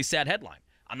got a really sad headline.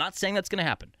 I'm not saying that's going to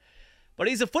happen. But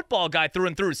he's a football guy through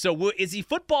and through. So is he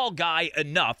football guy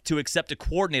enough to accept a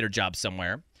coordinator job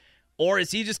somewhere? Or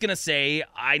is he just going to say,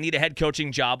 I need a head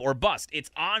coaching job or bust?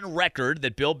 It's on record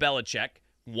that Bill Belichick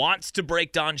wants to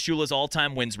break Don Shula's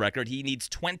all-time wins record. He needs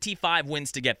 25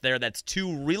 wins to get there. That's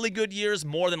 2 really good years,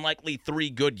 more than likely 3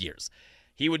 good years.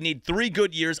 He would need 3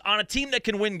 good years on a team that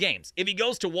can win games. If he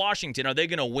goes to Washington, are they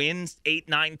going to win 8,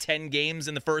 9, 10 games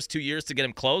in the first 2 years to get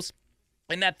him close?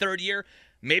 In that third year,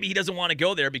 Maybe he doesn't want to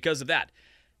go there because of that.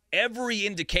 Every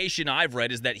indication I've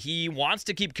read is that he wants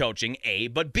to keep coaching, A,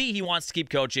 but B, he wants to keep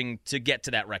coaching to get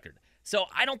to that record. So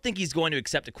I don't think he's going to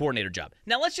accept a coordinator job.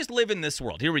 Now, let's just live in this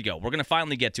world. Here we go. We're going to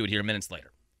finally get to it here minutes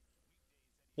later.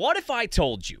 What if I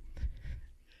told you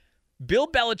Bill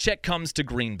Belichick comes to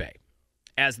Green Bay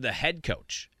as the head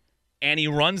coach, and he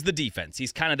runs the defense?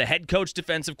 He's kind of the head coach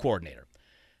defensive coordinator.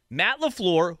 Matt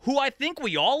LaFleur, who I think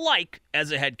we all like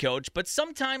as a head coach, but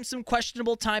sometimes some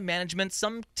questionable time management,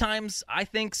 sometimes I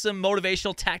think some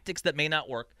motivational tactics that may not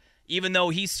work, even though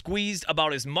he squeezed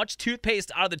about as much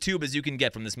toothpaste out of the tube as you can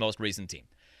get from this most recent team.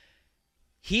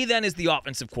 He then is the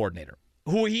offensive coordinator.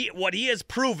 What he has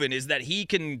proven is that he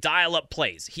can dial up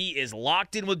plays. He is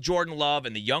locked in with Jordan Love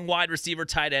and the young wide receiver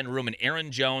tight end room and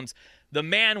Aaron Jones. The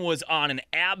man was on an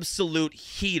absolute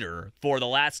heater for the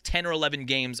last 10 or 11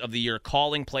 games of the year,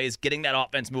 calling plays, getting that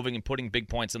offense moving, and putting big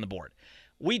points on the board.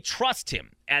 We trust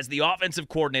him as the offensive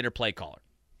coordinator play caller.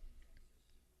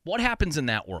 What happens in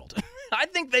that world? I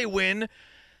think they win.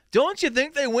 Don't you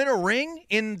think they win a ring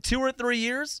in 2 or 3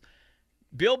 years?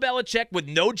 Bill Belichick with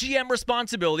no GM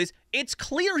responsibilities. It's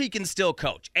clear he can still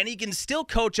coach, and he can still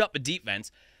coach up a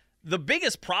defense. The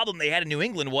biggest problem they had in New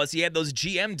England was he had those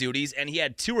GM duties, and he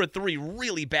had 2 or 3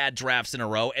 really bad drafts in a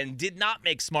row and did not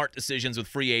make smart decisions with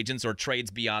free agents or trades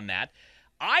beyond that.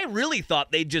 I really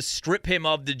thought they'd just strip him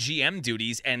of the GM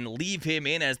duties and leave him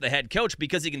in as the head coach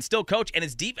because he can still coach and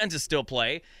his defenses still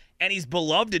play, and he's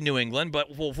beloved in New England,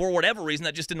 but for whatever reason,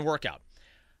 that just didn't work out.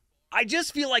 I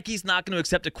just feel like he's not going to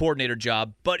accept a coordinator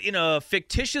job, but in a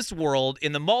fictitious world,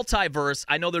 in the multiverse,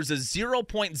 I know there's a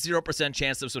 0.0%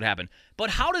 chance this would happen. But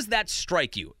how does that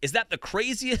strike you? Is that the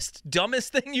craziest,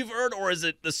 dumbest thing you've heard, or is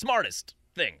it the smartest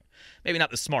thing? Maybe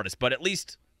not the smartest, but at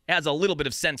least has a little bit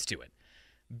of sense to it.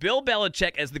 Bill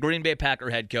Belichick as the Green Bay Packer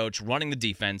head coach, running the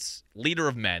defense, leader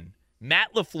of men.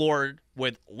 Matt LaFleur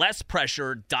with less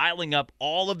pressure, dialing up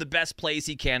all of the best plays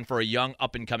he can for a young,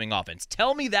 up-and-coming offense.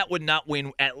 Tell me that would not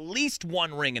win at least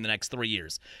 1 ring in the next 3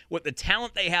 years. With the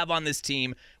talent they have on this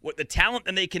team, with the talent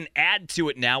that they can add to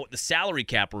it now with the salary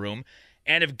cap room,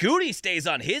 and if Goody stays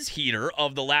on his heater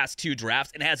of the last 2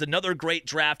 drafts and has another great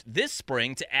draft this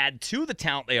spring to add to the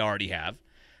talent they already have,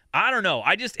 I don't know.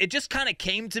 It just kind of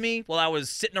came to me while I was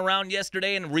sitting around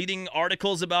yesterday and reading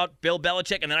articles about Bill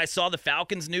Belichick, and then I saw the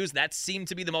Falcons news. That seemed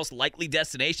to be the most likely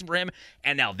destination for him,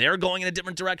 and now they're going in a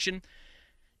different direction.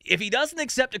 If he doesn't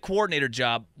accept a coordinator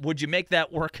job, would you make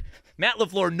that work? Matt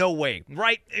LaFleur, no way,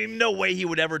 right? No way he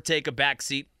would ever take a back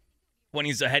seat when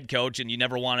he's a head coach and you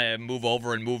never want to move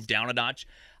over and move down a notch.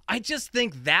 I just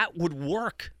think that would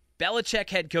work. Belichick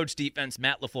head coach defense,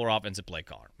 Matt LaFleur offensive play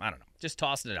caller. I don't know. Just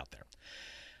tossing it out there.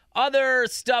 Other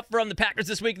stuff from the Packers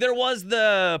this week. There was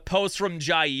the post from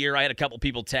Jair. I had a couple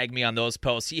people tag me on those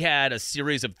posts. He had a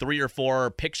series of 3 or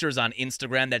 4 pictures on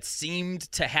Instagram that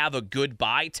seemed to have a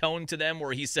goodbye tone to them,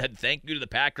 where he said thank you to the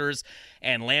Packers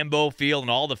and Lambeau Field and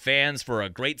all the fans for a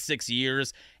great 6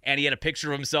 years. And he had a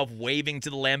picture of himself waving to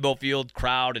the Lambeau Field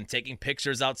crowd and taking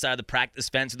pictures outside the practice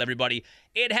fence with everybody.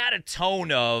 It had a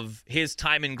tone of his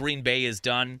time in Green Bay is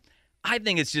done. I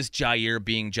think it's just Jair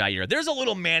being Jair. There's a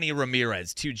little Manny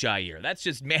Ramirez to Jair. That's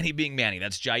just Manny being Manny.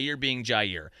 That's Jair being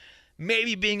Jair.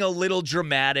 Maybe being a little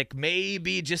dramatic,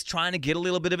 maybe just trying to get a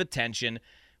little bit of attention.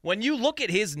 When you look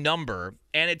at his number,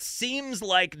 and it seems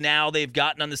like now they've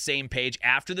gotten on the same page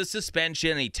after the suspension,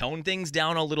 and he toned things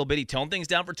down a little bit. He toned things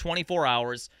down for 24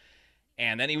 hours,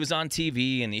 and then he was on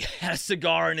TV, and he had a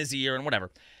cigar in his ear and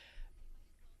whatever.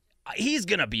 He's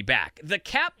going to be back. The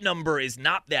cap number is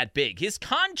not that big. His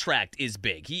contract is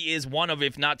big. He is one of,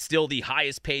 if not still, the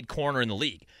highest paid corner in the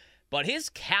league. But his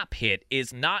cap hit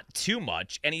is not too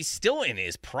much, and he's still in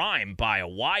his prime by a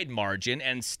wide margin,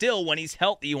 and still, when he's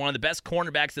healthy, one of the best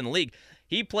cornerbacks in the league.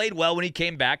 He played well when he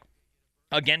came back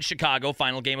against Chicago,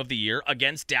 final game of the year.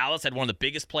 Against Dallas, had one of the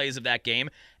biggest plays of that game.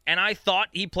 And I thought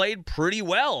he played pretty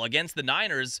well against the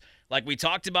Niners. Like we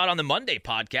talked about on the Monday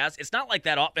podcast, it's not like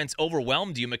that offense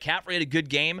overwhelmed you. McCaffrey had a good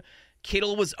game.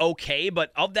 Kittle was okay,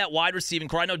 but of that wide receiving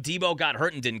core, I know Debo got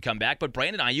hurt and didn't come back, but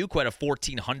Brandon Ayuk had a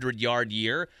 1,400-yard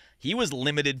year. He was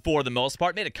limited for the most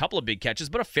part, made a couple of big catches,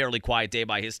 but a fairly quiet day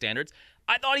by his standards.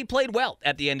 I thought he played well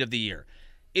at the end of the year.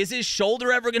 Is his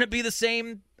shoulder ever going to be the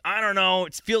same? I don't know.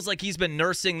 It feels like he's been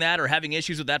nursing that or having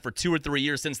issues with that for 2 or 3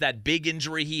 years since that big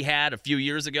injury he had a few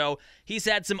years ago. He's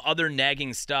had some other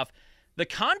nagging stuff. The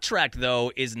contract,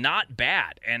 though, is not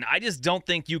bad, and I just don't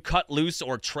think you cut loose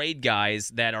or trade guys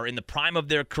that are in the prime of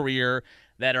their career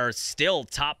that are still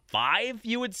top 5,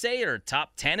 you would say, or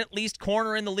top 10 at least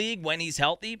corner in the league when he's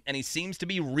healthy, and he seems to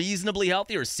be reasonably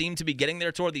healthy or seemed to be getting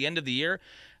there toward the end of the year.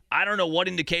 I don't know what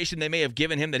indication they may have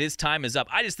given him that his time is up.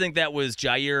 I just think that was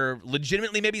Jair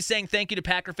legitimately maybe saying thank you to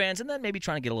Packer fans and then maybe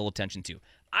trying to get a little attention too.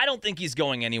 I don't think he's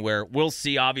going anywhere. We'll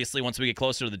see, obviously, once we get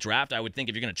closer to the draft. I would think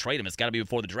if you're going to trade him, it's got to be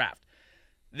before the draft.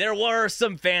 There were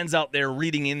some fans out there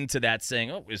reading into that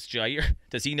saying, oh, is Jair,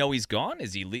 does he know he's gone?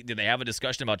 Did they have a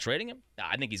discussion about trading him? Nah,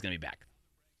 I think he's going to be back.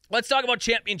 Let's talk about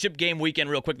championship game weekend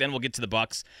real quick, then we'll get to the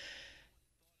Bucs.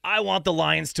 I want the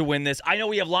Lions to win this. I know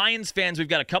we have Lions fans. We've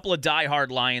got a couple of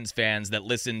diehard Lions fans that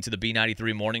listen to the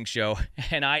B93 morning show,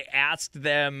 and I asked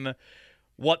them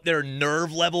what their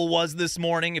nerve level was this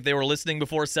morning, if they were listening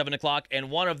before 7 o'clock,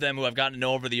 and one of them, who I've gotten to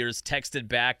know over the years, texted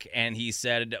back, and he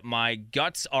said, my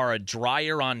guts are a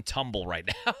dryer on tumble right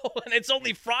now, and it's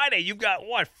only Friday. You've got,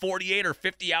 48 or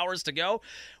 50 hours to go?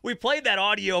 We played that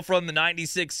audio from the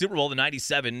 96 Super Bowl, the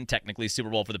 97, technically,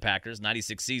 Super Bowl for the Packers,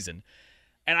 96 season.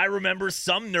 And I remember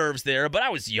some nerves there, but I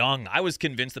was young. I was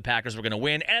convinced the Packers were going to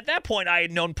win. And at that point, I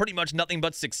had known pretty much nothing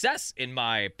but success in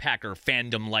my Packer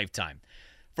fandom lifetime.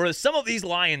 For some of these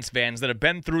Lions fans that have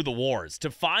been through the wars,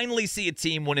 to finally see a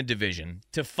team win a division,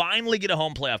 to finally get a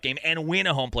home playoff game and win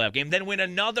a home playoff game, then win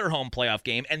another home playoff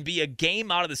game and be a game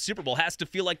out of the Super Bowl has to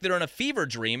feel like they're in a fever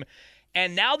dream.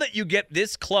 And now that you get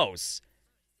this close,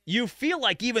 you feel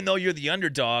like even though you're the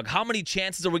underdog, how many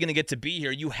chances are we going to get to be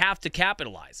here? You have to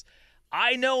capitalize.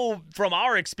 I know from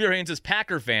our experience as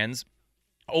Packer fans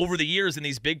over the years in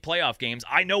these big playoff games,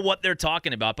 I know what they're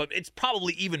talking about, but it's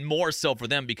probably even more so for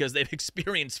them because they've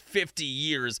experienced 50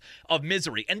 years of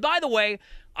misery. And by the way,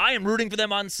 I am rooting for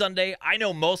them on Sunday. I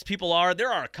know most people are.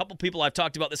 There are a couple people, I've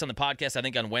talked about this on the podcast, I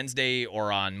think on Wednesday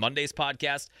or on Monday's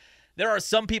podcast. There are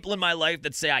some people in my life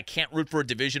that say I can't root for a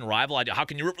division rival. How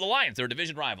can you root for the Lions? They're a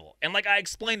division rival. And like I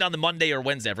explained on the Monday or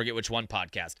Wednesday, I forget which one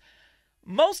podcast,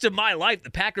 most of my life,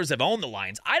 the Packers have owned the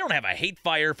Lions. I don't have a hate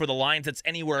fire for the Lions that's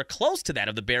anywhere close to that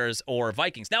of the Bears or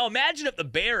Vikings. Now, imagine if the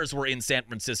Bears were in San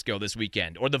Francisco this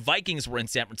weekend or the Vikings were in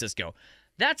San Francisco.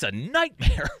 That's a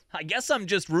nightmare. I guess I'm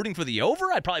just rooting for the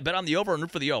over. I'd probably bet on the over and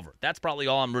root for the over. That's probably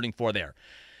all I'm rooting for there.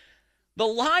 The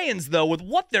Lions, though, with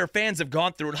what their fans have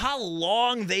gone through and how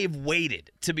long they've waited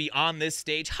to be on this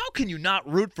stage, how can you not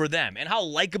root for them? And how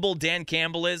likable Dan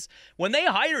Campbell is. When they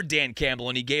hired Dan Campbell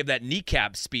and he gave that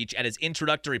kneecap speech at his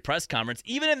introductory press conference,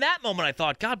 even in that moment I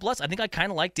thought, God bless, I think I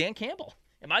kind of like Dan Campbell.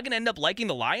 Am I going to end up liking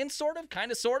the Lions, sort of,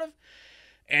 kind of, sort of?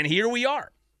 And here we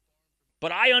are.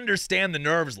 But I understand the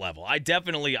nerves level. I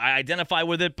identify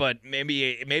with it, but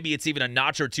maybe it's even a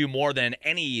notch or two more than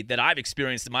any that I've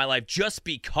experienced in my life just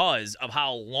because of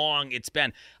how long it's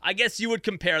been. I guess you would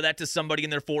compare that to somebody in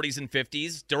their 40s and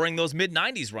 50s during those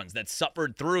mid-90s runs that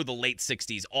suffered through the late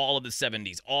 60s, all of the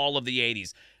 70s, all of the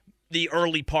 80s, the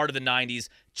early part of the 90s,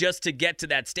 just to get to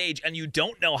that stage, and you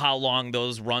don't know how long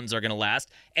those runs are going to last.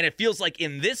 And it feels like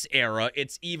in this era,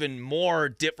 it's even more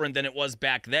different than it was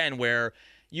back then, where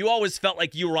you always felt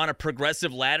like you were on a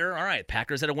progressive ladder. All right,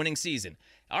 Packers had a winning season.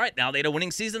 All right, now they had a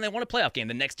winning season. They won a playoff game.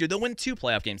 The next year, they'll win 2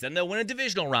 playoff games. Then they'll win a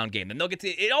divisional round game. Then they'll get to –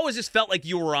 it always just felt like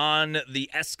you were on the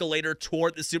escalator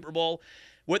toward the Super Bowl.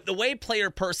 With the way player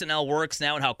personnel works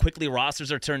now and how quickly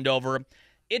rosters are turned over,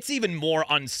 it's even more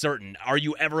uncertain. Are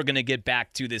you ever going to get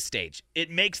back to this stage? It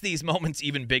makes these moments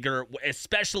even bigger,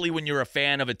 especially when you're a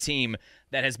fan of a team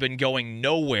that has been going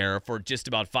nowhere for just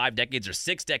about 5 decades or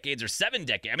 6 decades or 7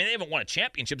 decades. I mean, they haven't won a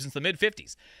championship since the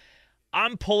mid-50s.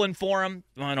 I'm pulling for them.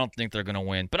 I don't think they're going to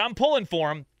win, but I'm pulling for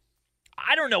them.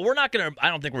 I don't know. I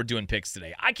don't think we're doing picks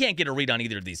today. I can't get a read on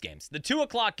either of these games. The 2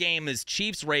 o'clock game is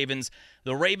Chiefs-Ravens.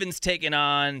 The Ravens taking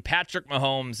on Patrick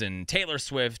Mahomes and Taylor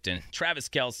Swift and Travis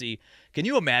Kelce. Can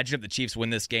you imagine if the Chiefs win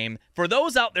this game? For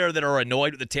those out there that are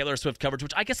annoyed with the Taylor Swift coverage,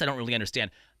 which I guess I don't really understand,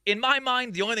 in my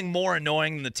mind, the only thing more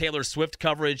annoying than the Taylor Swift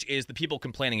coverage is the people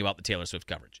complaining about the Taylor Swift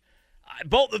coverage.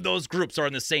 Both of those groups are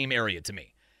in the same area to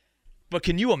me. But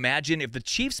can you imagine if the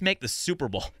Chiefs make the Super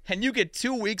Bowl and you get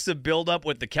 2 weeks of build-up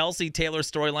with the Kelce-Taylor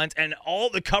storylines and all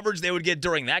the coverage they would get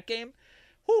during that game?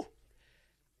 Whew.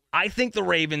 I think the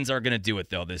Ravens are going to do it,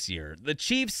 though, this year. The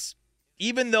Chiefs,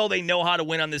 even though they know how to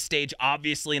win on this stage,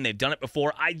 obviously, and they've done it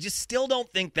before, I just still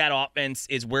don't think that offense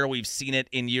is where we've seen it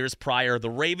in years prior. The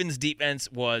Ravens'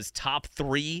 defense was top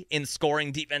 3 in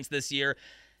scoring defense this year.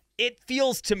 It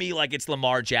feels to me like it's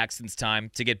Lamar Jackson's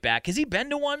time to get back. Has he been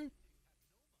to one?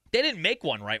 They didn't make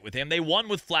one right with him. They won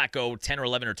with Flacco 10 or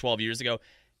 11 or 12 years ago.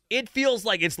 It feels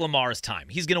like it's Lamar's time.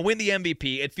 He's going to win the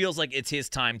MVP. It feels like it's his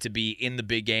time to be in the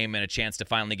big game and a chance to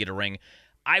finally get a ring.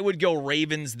 I would go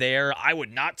Ravens there. I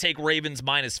would not take Ravens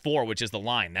 -4, which is the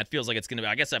line. That feels like it's going to be,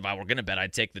 I guess if I were going to bet,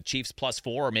 I'd take the Chiefs +4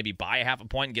 or maybe buy a half a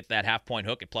point and get that half-point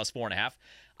hook at +4.5.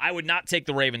 I would not take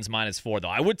the Ravens -4, though.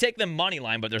 I would take them money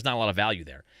line, but there's not a lot of value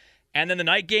there. And then the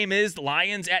night game is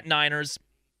Lions at Niners.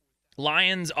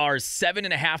 Lions are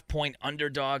 7.5-point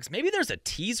underdogs. Maybe there's a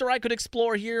teaser I could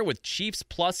explore here with Chiefs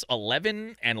plus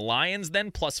 11 and Lions then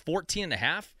plus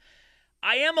 14.5.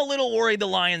 I am a little worried the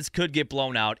Lions could get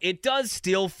blown out. It does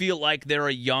still feel like they're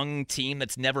a young team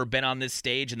that's never been on this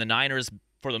stage, and the Niners,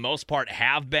 for the most part,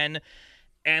 have been.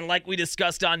 And like we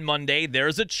discussed on Monday,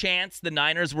 there's a chance the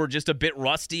Niners were just a bit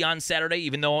rusty on Saturday,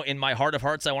 even though in my heart of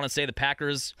hearts I want to say the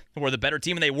Packers were the better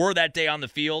team, and they were that day on the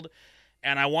field.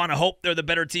 And I want to hope they're the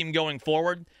better team going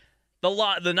forward.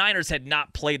 The Niners had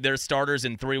not played their starters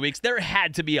in 3 weeks. There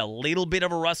had to be a little bit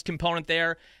of a rust component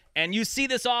there. And you see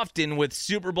this often with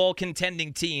Super Bowl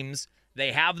contending teams.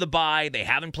 They have the bye. They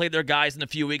haven't played their guys in a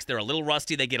few weeks. They're a little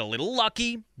rusty. They get a little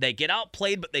lucky. They get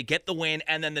outplayed, but they get the win.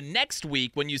 And then the next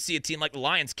week, when you see a team like the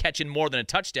Lions catching more than a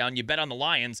touchdown, you bet on the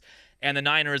Lions, and the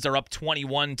Niners are up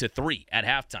 21-3 at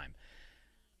halftime.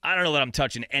 I don't know that I'm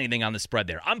touching anything on the spread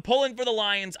there. I'm pulling for the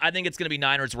Lions. I think it's going to be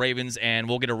Niners-Ravens, and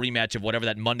we'll get a rematch of whatever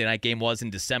that Monday night game was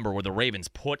in December where the Ravens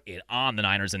put it on the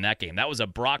Niners in that game. That was a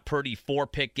Brock Purdy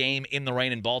 4-pick game in the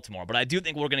rain in Baltimore. But I do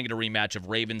think we're going to get a rematch of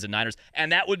Ravens and Niners,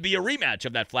 and that would be a rematch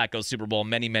of that Flacco Super Bowl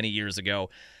many, many years ago.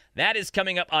 That is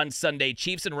coming up on Sunday.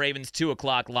 Chiefs and Ravens, 2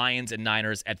 o'clock. Lions and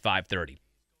Niners at 5:30.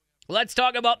 Let's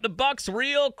talk about the Bucs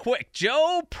real quick.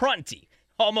 Joe Prunty,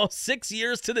 almost 6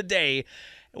 years to the day,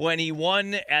 when he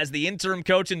won as the interim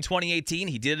coach in 2018.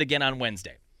 He did it again on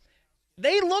Wednesday.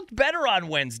 They looked better on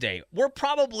Wednesday. We're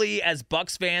probably, as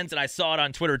Bucs fans, and I saw it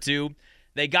on Twitter too,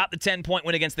 they got the 10-point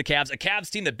win against the Cavs, a Cavs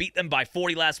team that beat them by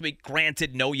 40 last week.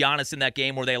 Granted, no Giannis in that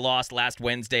game where they lost last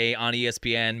Wednesday on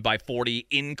ESPN by 40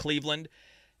 in Cleveland.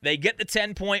 They get the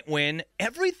 10-point win.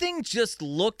 Everything just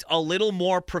looked a little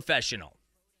more professional.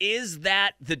 Is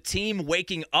that the team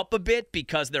waking up a bit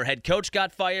because their head coach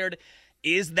got fired?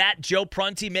 Is that Joe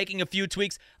Prunty making a few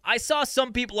tweaks? I saw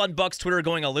some people on Bucs Twitter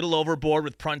going a little overboard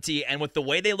with Prunty, and with the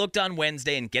way they looked on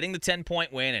Wednesday and getting the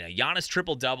 10-point win and a Giannis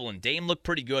triple-double, and Dame looked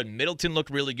pretty good, Middleton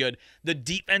looked really good. The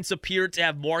defense appeared to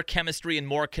have more chemistry and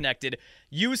more connected.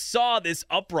 You saw this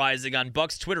uprising on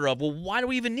Bucs Twitter of, well, why do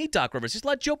we even need Doc Rivers? Just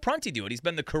let Joe Prunty do it. He's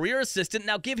been the career assistant.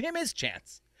 Now give him his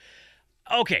chance.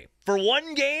 Okay, for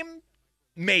one game,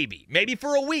 Maybe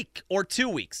for a week or 2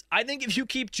 weeks. I think if you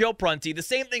keep Joe Prunty, the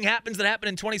same thing happens that happened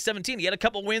in 2017. He had a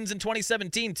couple wins in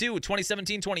 2017 too,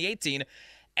 2017, 2018,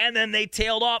 and then they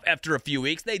tailed off after a few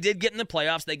weeks. They did get in the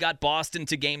playoffs. They got Boston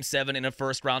to Game 7 in a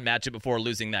first-round matchup before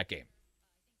losing that game.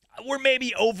 We're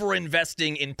maybe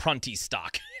over-investing in Prunty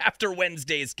stock after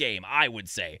Wednesday's game, I would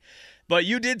say. But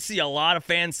you did see a lot of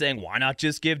fans saying, why not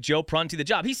just give Joe Prunty the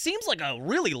job? He seems like a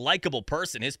really likable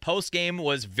person. His post-game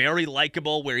was very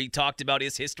likable, where he talked about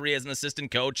his history as an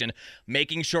assistant coach and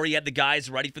making sure he had the guys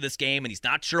ready for this game, and he's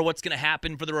not sure what's going to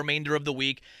happen for the remainder of the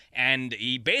week. And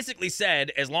he basically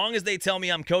said, as long as they tell me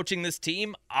I'm coaching this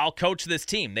team, I'll coach this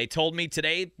team. They told me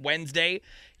today, Wednesday,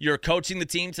 you're coaching the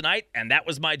team tonight, and that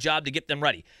was my job to get them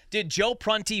ready. Did Joe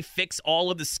Prunty fix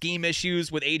all of the scheme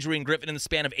issues with Adrian Griffin in the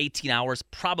span of 18 hours?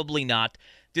 Probably not.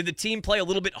 Did the team play a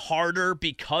little bit harder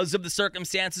because of the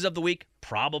circumstances of the week?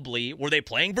 Probably. Were they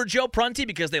playing for Joe Prunty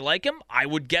because they like him? I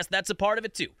would guess that's a part of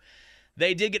it too.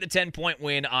 They did get the 10-point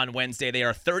win on Wednesday. They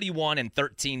are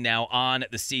 31-13 now on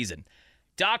the season.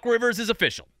 Doc Rivers is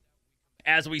official.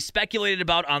 As we speculated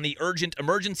about on the Urgent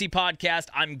Emergency podcast,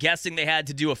 I'm guessing they had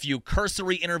to do a few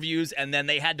cursory interviews, and then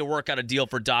they had to work out a deal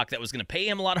for Doc that was going to pay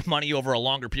him a lot of money over a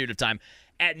longer period of time.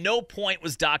 At no point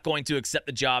was Doc going to accept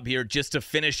the job here just to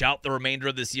finish out the remainder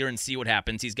of this year and see what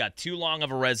happens. He's got too long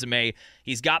of a resume.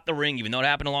 He's got the ring, even though it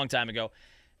happened a long time ago.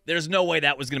 There's no way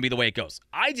that was going to be the way it goes.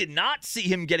 I did not see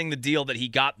him getting the deal that he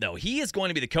got, though. He is going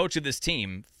to be the coach of this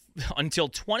team until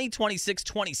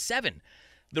 2026-27.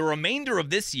 The remainder of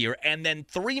this year, and then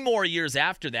 3 more years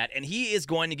after that, and he is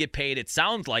going to get paid, it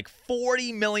sounds like,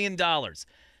 $40 million.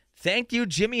 Thank you,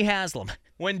 Jimmy Haslam.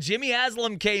 When Jimmy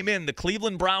Haslam came in, the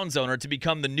Cleveland Browns owner, to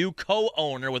become the new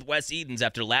co-owner with Wes Edens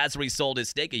after Lazary sold his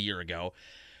stake a year ago,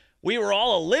 we were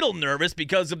all a little nervous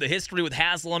because of the history with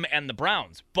Haslam and the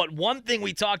Browns. But one thing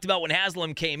we talked about when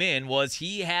Haslam came in was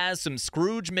he has some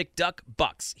Scrooge McDuck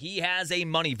bucks. He has a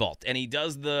money vault, and he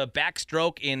does the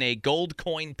backstroke in a gold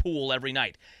coin pool every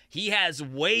night. He has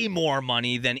way more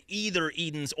money than either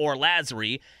Edens or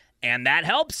Lazary, and that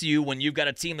helps you when you've got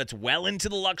a team that's well into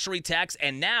the luxury tax,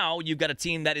 and now you've got a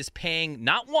team that is paying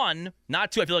not 1,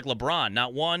 not 2, I feel like LeBron,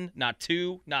 not 1, not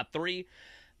 2, not 3.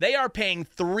 They are paying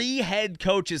 3 head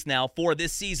coaches now for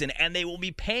this season, and they will be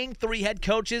paying 3 head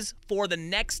coaches for the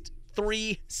next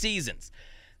 3 seasons.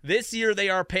 This year, they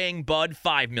are paying Bud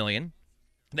 $5 million.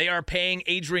 They are paying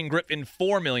Adrian Griffin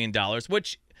 $4 million,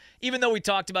 which, even though we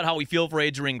talked about how we feel for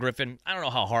Adrian Griffin, I don't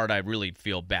know how hard I really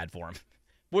feel bad for him.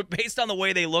 based on the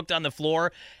way they looked on the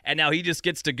floor, and now he just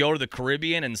gets to go to the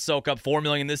Caribbean and soak up $4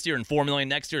 million this year and $4 million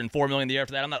next year and $4 million the year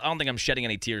after that. I don't think I'm shedding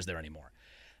any tears there anymore.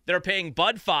 They're paying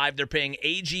Bud $5, they're paying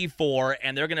AG $4,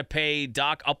 and they're going to pay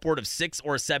Doc upward of $6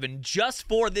 or $7 just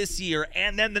for this year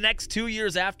and then the next 2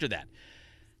 years after that.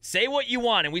 Say what you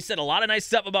want, and we said a lot of nice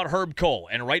stuff about Herb Cole,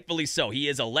 and rightfully so. He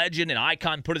is a legend, an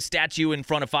icon. Put a statue in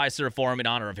front of Fiserv Forum in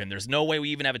honor of him. There's no way we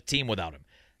even have a team without him.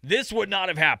 This would not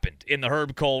have happened in the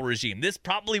Herb Cole regime. This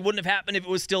probably wouldn't have happened if it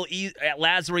was still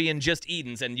Lazary and just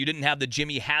Edens and you didn't have the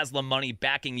Jimmy Haslam money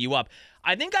backing you up.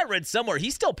 I think I read somewhere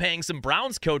he's still paying some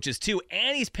Browns coaches too,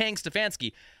 and he's paying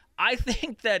Stefanski. I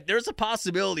think that there's a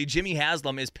possibility Jimmy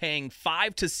Haslam is paying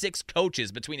 5 to 6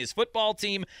 coaches between his football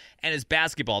team and his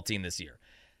basketball team this year.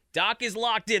 Doc is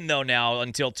locked in, though, now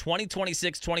until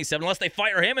 2026-27, unless they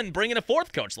fire him and bring in a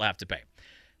fourth coach they'll have to pay.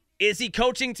 Is he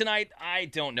coaching tonight? I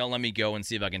don't know. Let me go and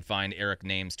see if I can find Eric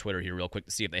Name's Twitter here real quick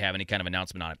to see if they have any kind of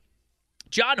announcement on it.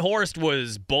 John Horst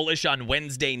was bullish on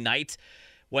Wednesday night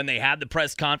when they had the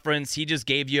press conference. He just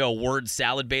gave you a word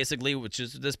salad, basically, which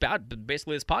is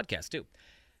basically this podcast, too.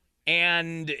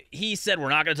 And he said, we're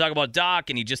not going to talk about Doc,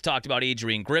 and he just talked about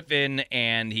Adrian Griffin,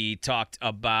 and he talked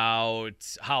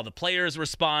about how the players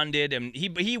responded, and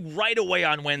he right away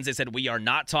on Wednesday said, we are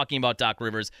not talking about Doc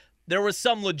Rivers. There was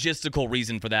some logistical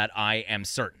reason for that, I am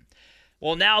certain.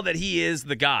 Well, now that he is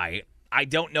the guy, I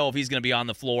don't know if he's going to be on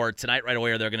the floor tonight right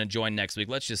away or they're going to join next week.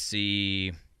 Let's just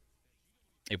see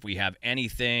if we have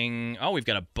anything. Oh, we've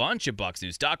got a bunch of Bucs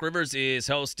news. Doc Rivers is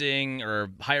hosting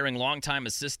or hiring longtime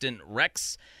assistant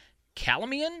Rex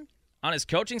Calamian on his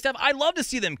coaching staff. I'd love to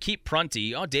see them keep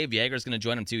Prunty. Oh, Dave Yeager's going to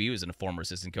join him too. He was a former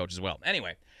assistant coach as well.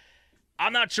 Anyway,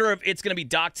 I'm not sure if it's going to be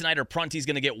Doc tonight or Prunty's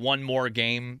going to get one more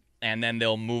game, and then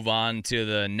they'll move on to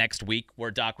the next week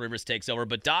where Doc Rivers takes over.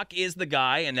 But Doc is the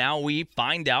guy, and now we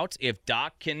find out if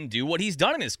Doc can do what he's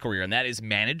done in his career, and that is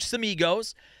manage some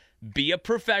egos, be a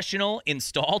professional,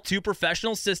 install 2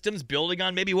 professional systems, building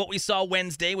on maybe what we saw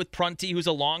Wednesday with Prunty, who's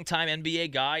a longtime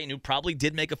NBA guy and who probably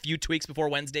did make a few tweaks before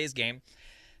Wednesday's game.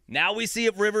 Now we see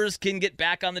if Rivers can get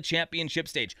back on the championship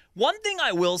stage. One thing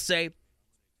I will say,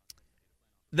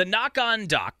 the knock on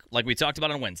Doc, like we talked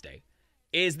about on Wednesday,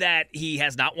 is that he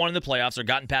has not won in the playoffs or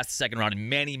gotten past the second round in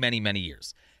many, many, many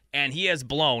years. And he has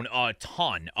blown a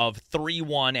ton of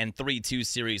 3-1 and 3-2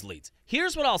 series leads.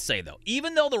 Here's what I'll say, though.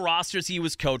 Even though the rosters he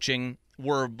was coaching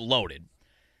were loaded,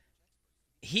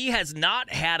 he has not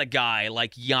had a guy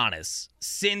like Giannis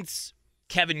since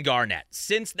Kevin Garnett,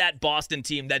 since that Boston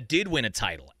team that did win a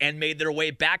title and made their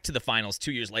way back to the finals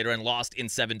 2 years later and lost in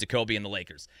 7 to Kobe and the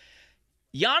Lakers.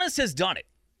 Giannis has done it.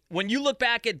 When you look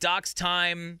back at Doc's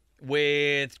time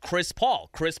with Chris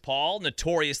Paul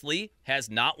notoriously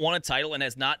has not won a title and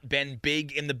has not been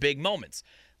big in the big moments.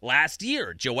 Last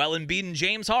year, Joel Embiid and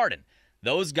James Harden,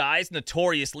 those guys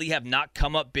notoriously have not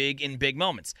come up big in big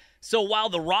moments. So while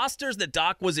the rosters that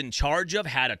Doc was in charge of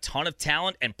had a ton of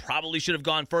talent and probably should have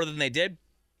gone further than they did,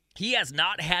 he has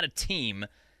not had a team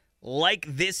like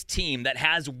this team that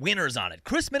has winners on it.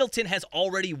 Chris Middleton has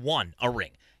already won a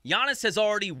ring. Giannis has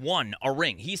already won a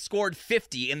ring. He scored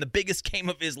 50 in the biggest game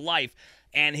of his life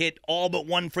and hit all but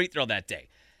one free throw that day.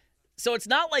 So it's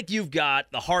not like you've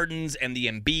got the Hardens and the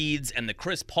Embiids and the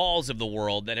Chris Pauls of the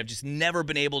world that have just never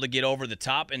been able to get over the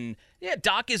top. And yeah,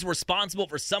 Doc is responsible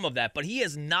for some of that, but he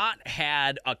has not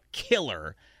had a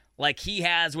killer like he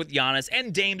has with Giannis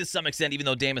and Dame to some extent, even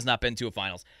though Dame has not been to a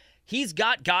finals. He's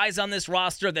got guys on this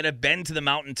roster that have been to the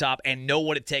mountaintop and know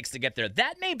what it takes to get there.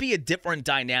 That may be a different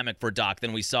dynamic for Doc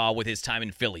than we saw with his time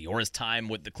in Philly or his time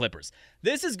with the Clippers.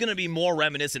 This is going to be more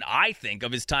reminiscent, I think,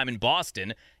 of his time in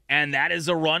Boston, and that is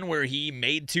a run where he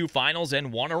made 2 finals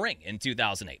and won a ring in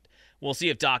 2008. We'll see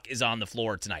if Doc is on the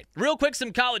floor tonight. Real quick,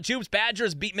 some college hoops.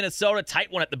 Badgers beat Minnesota,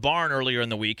 tight one at the barn earlier in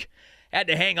the week. Had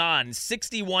to hang on,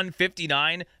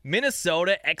 61-59.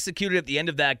 Minnesota executed at the end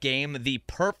of that game the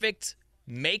perfect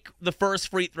make the first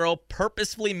free throw,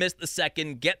 purposefully miss the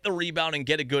second, get the rebound, and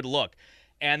get a good look.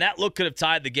 And that look could have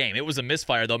tied the game. It was a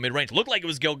misfire, though, mid-range. Looked like it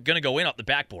was going to go in off the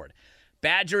backboard.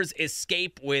 Badgers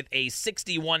escape with a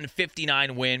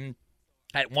 61-59 win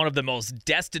at one of the most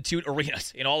destitute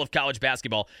arenas in all of college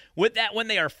basketball. With that win,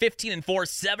 they are 15-4,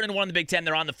 7-1 in the Big Ten.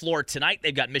 They're on the floor tonight.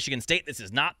 They've got Michigan State. This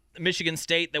is not Michigan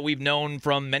State that we've known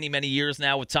from many, many years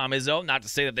now with Tom Izzo. Not to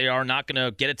say that they are not going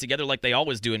to get it together like they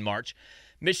always do in March.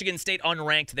 Michigan State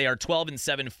unranked. They are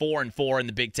 12-7, 4-4 in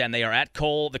the Big Ten. They are at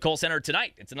the Kohl Center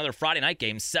tonight. It's another Friday night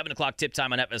game, 7 o'clock tip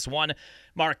time on FS1.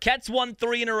 Marquette's won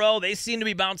 3 in a row. They seem to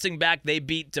be bouncing back. They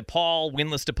beat DePaul,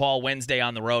 winless DePaul, Wednesday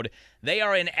on the road. They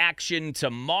are in action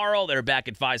tomorrow. They're back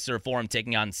at Fiserv Forum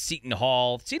taking on Seton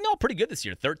Hall. Seton Hall pretty good this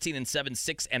year, 13-7,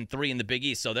 6-3 in the Big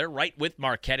East. So they're right with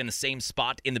Marquette in the same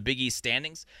spot in the Big East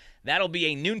standings. That'll be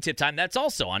a noon tip time. That's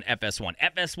also on FS1.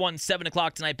 FS1, 7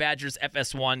 o'clock tonight, Badgers.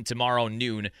 FS1 tomorrow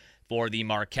noon for the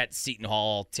Marquette-Seton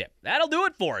Hall tip. That'll do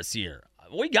it for us here.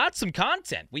 We got some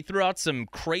content. We threw out some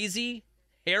crazy,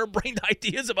 harebrained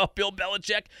ideas about Bill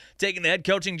Belichick taking the head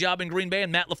coaching job in Green Bay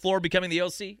and Matt LaFleur becoming the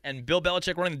OC and Bill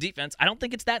Belichick running the defense. I don't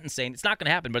think it's that insane. It's not going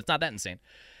to happen, but it's not that insane.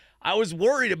 I was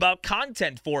worried about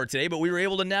content for today, but we were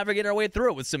able to navigate our way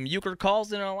through it with some euchre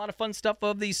calls and a lot of fun stuff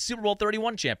of the Super Bowl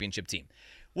 31 championship team.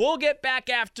 We'll get back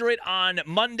after it on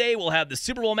Monday. We'll have the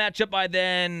Super Bowl matchup by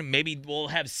then. Maybe we'll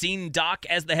have seen Doc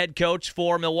as the head coach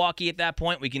for Milwaukee at that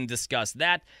point. We can discuss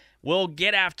that. We'll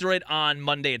get after it on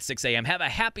Monday at 6 a.m. Have a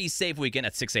happy, safe weekend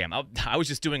at 6 a.m. I was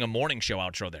just doing a morning show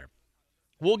outro there.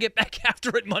 We'll get back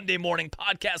after it Monday morning.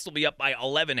 Podcast will be up by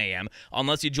 11 a.m.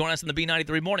 unless you join us in the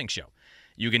B93 Morning Show.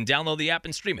 You can download the app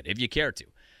and stream it if you care to.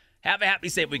 Have a happy,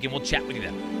 safe weekend. We'll chat with you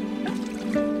then.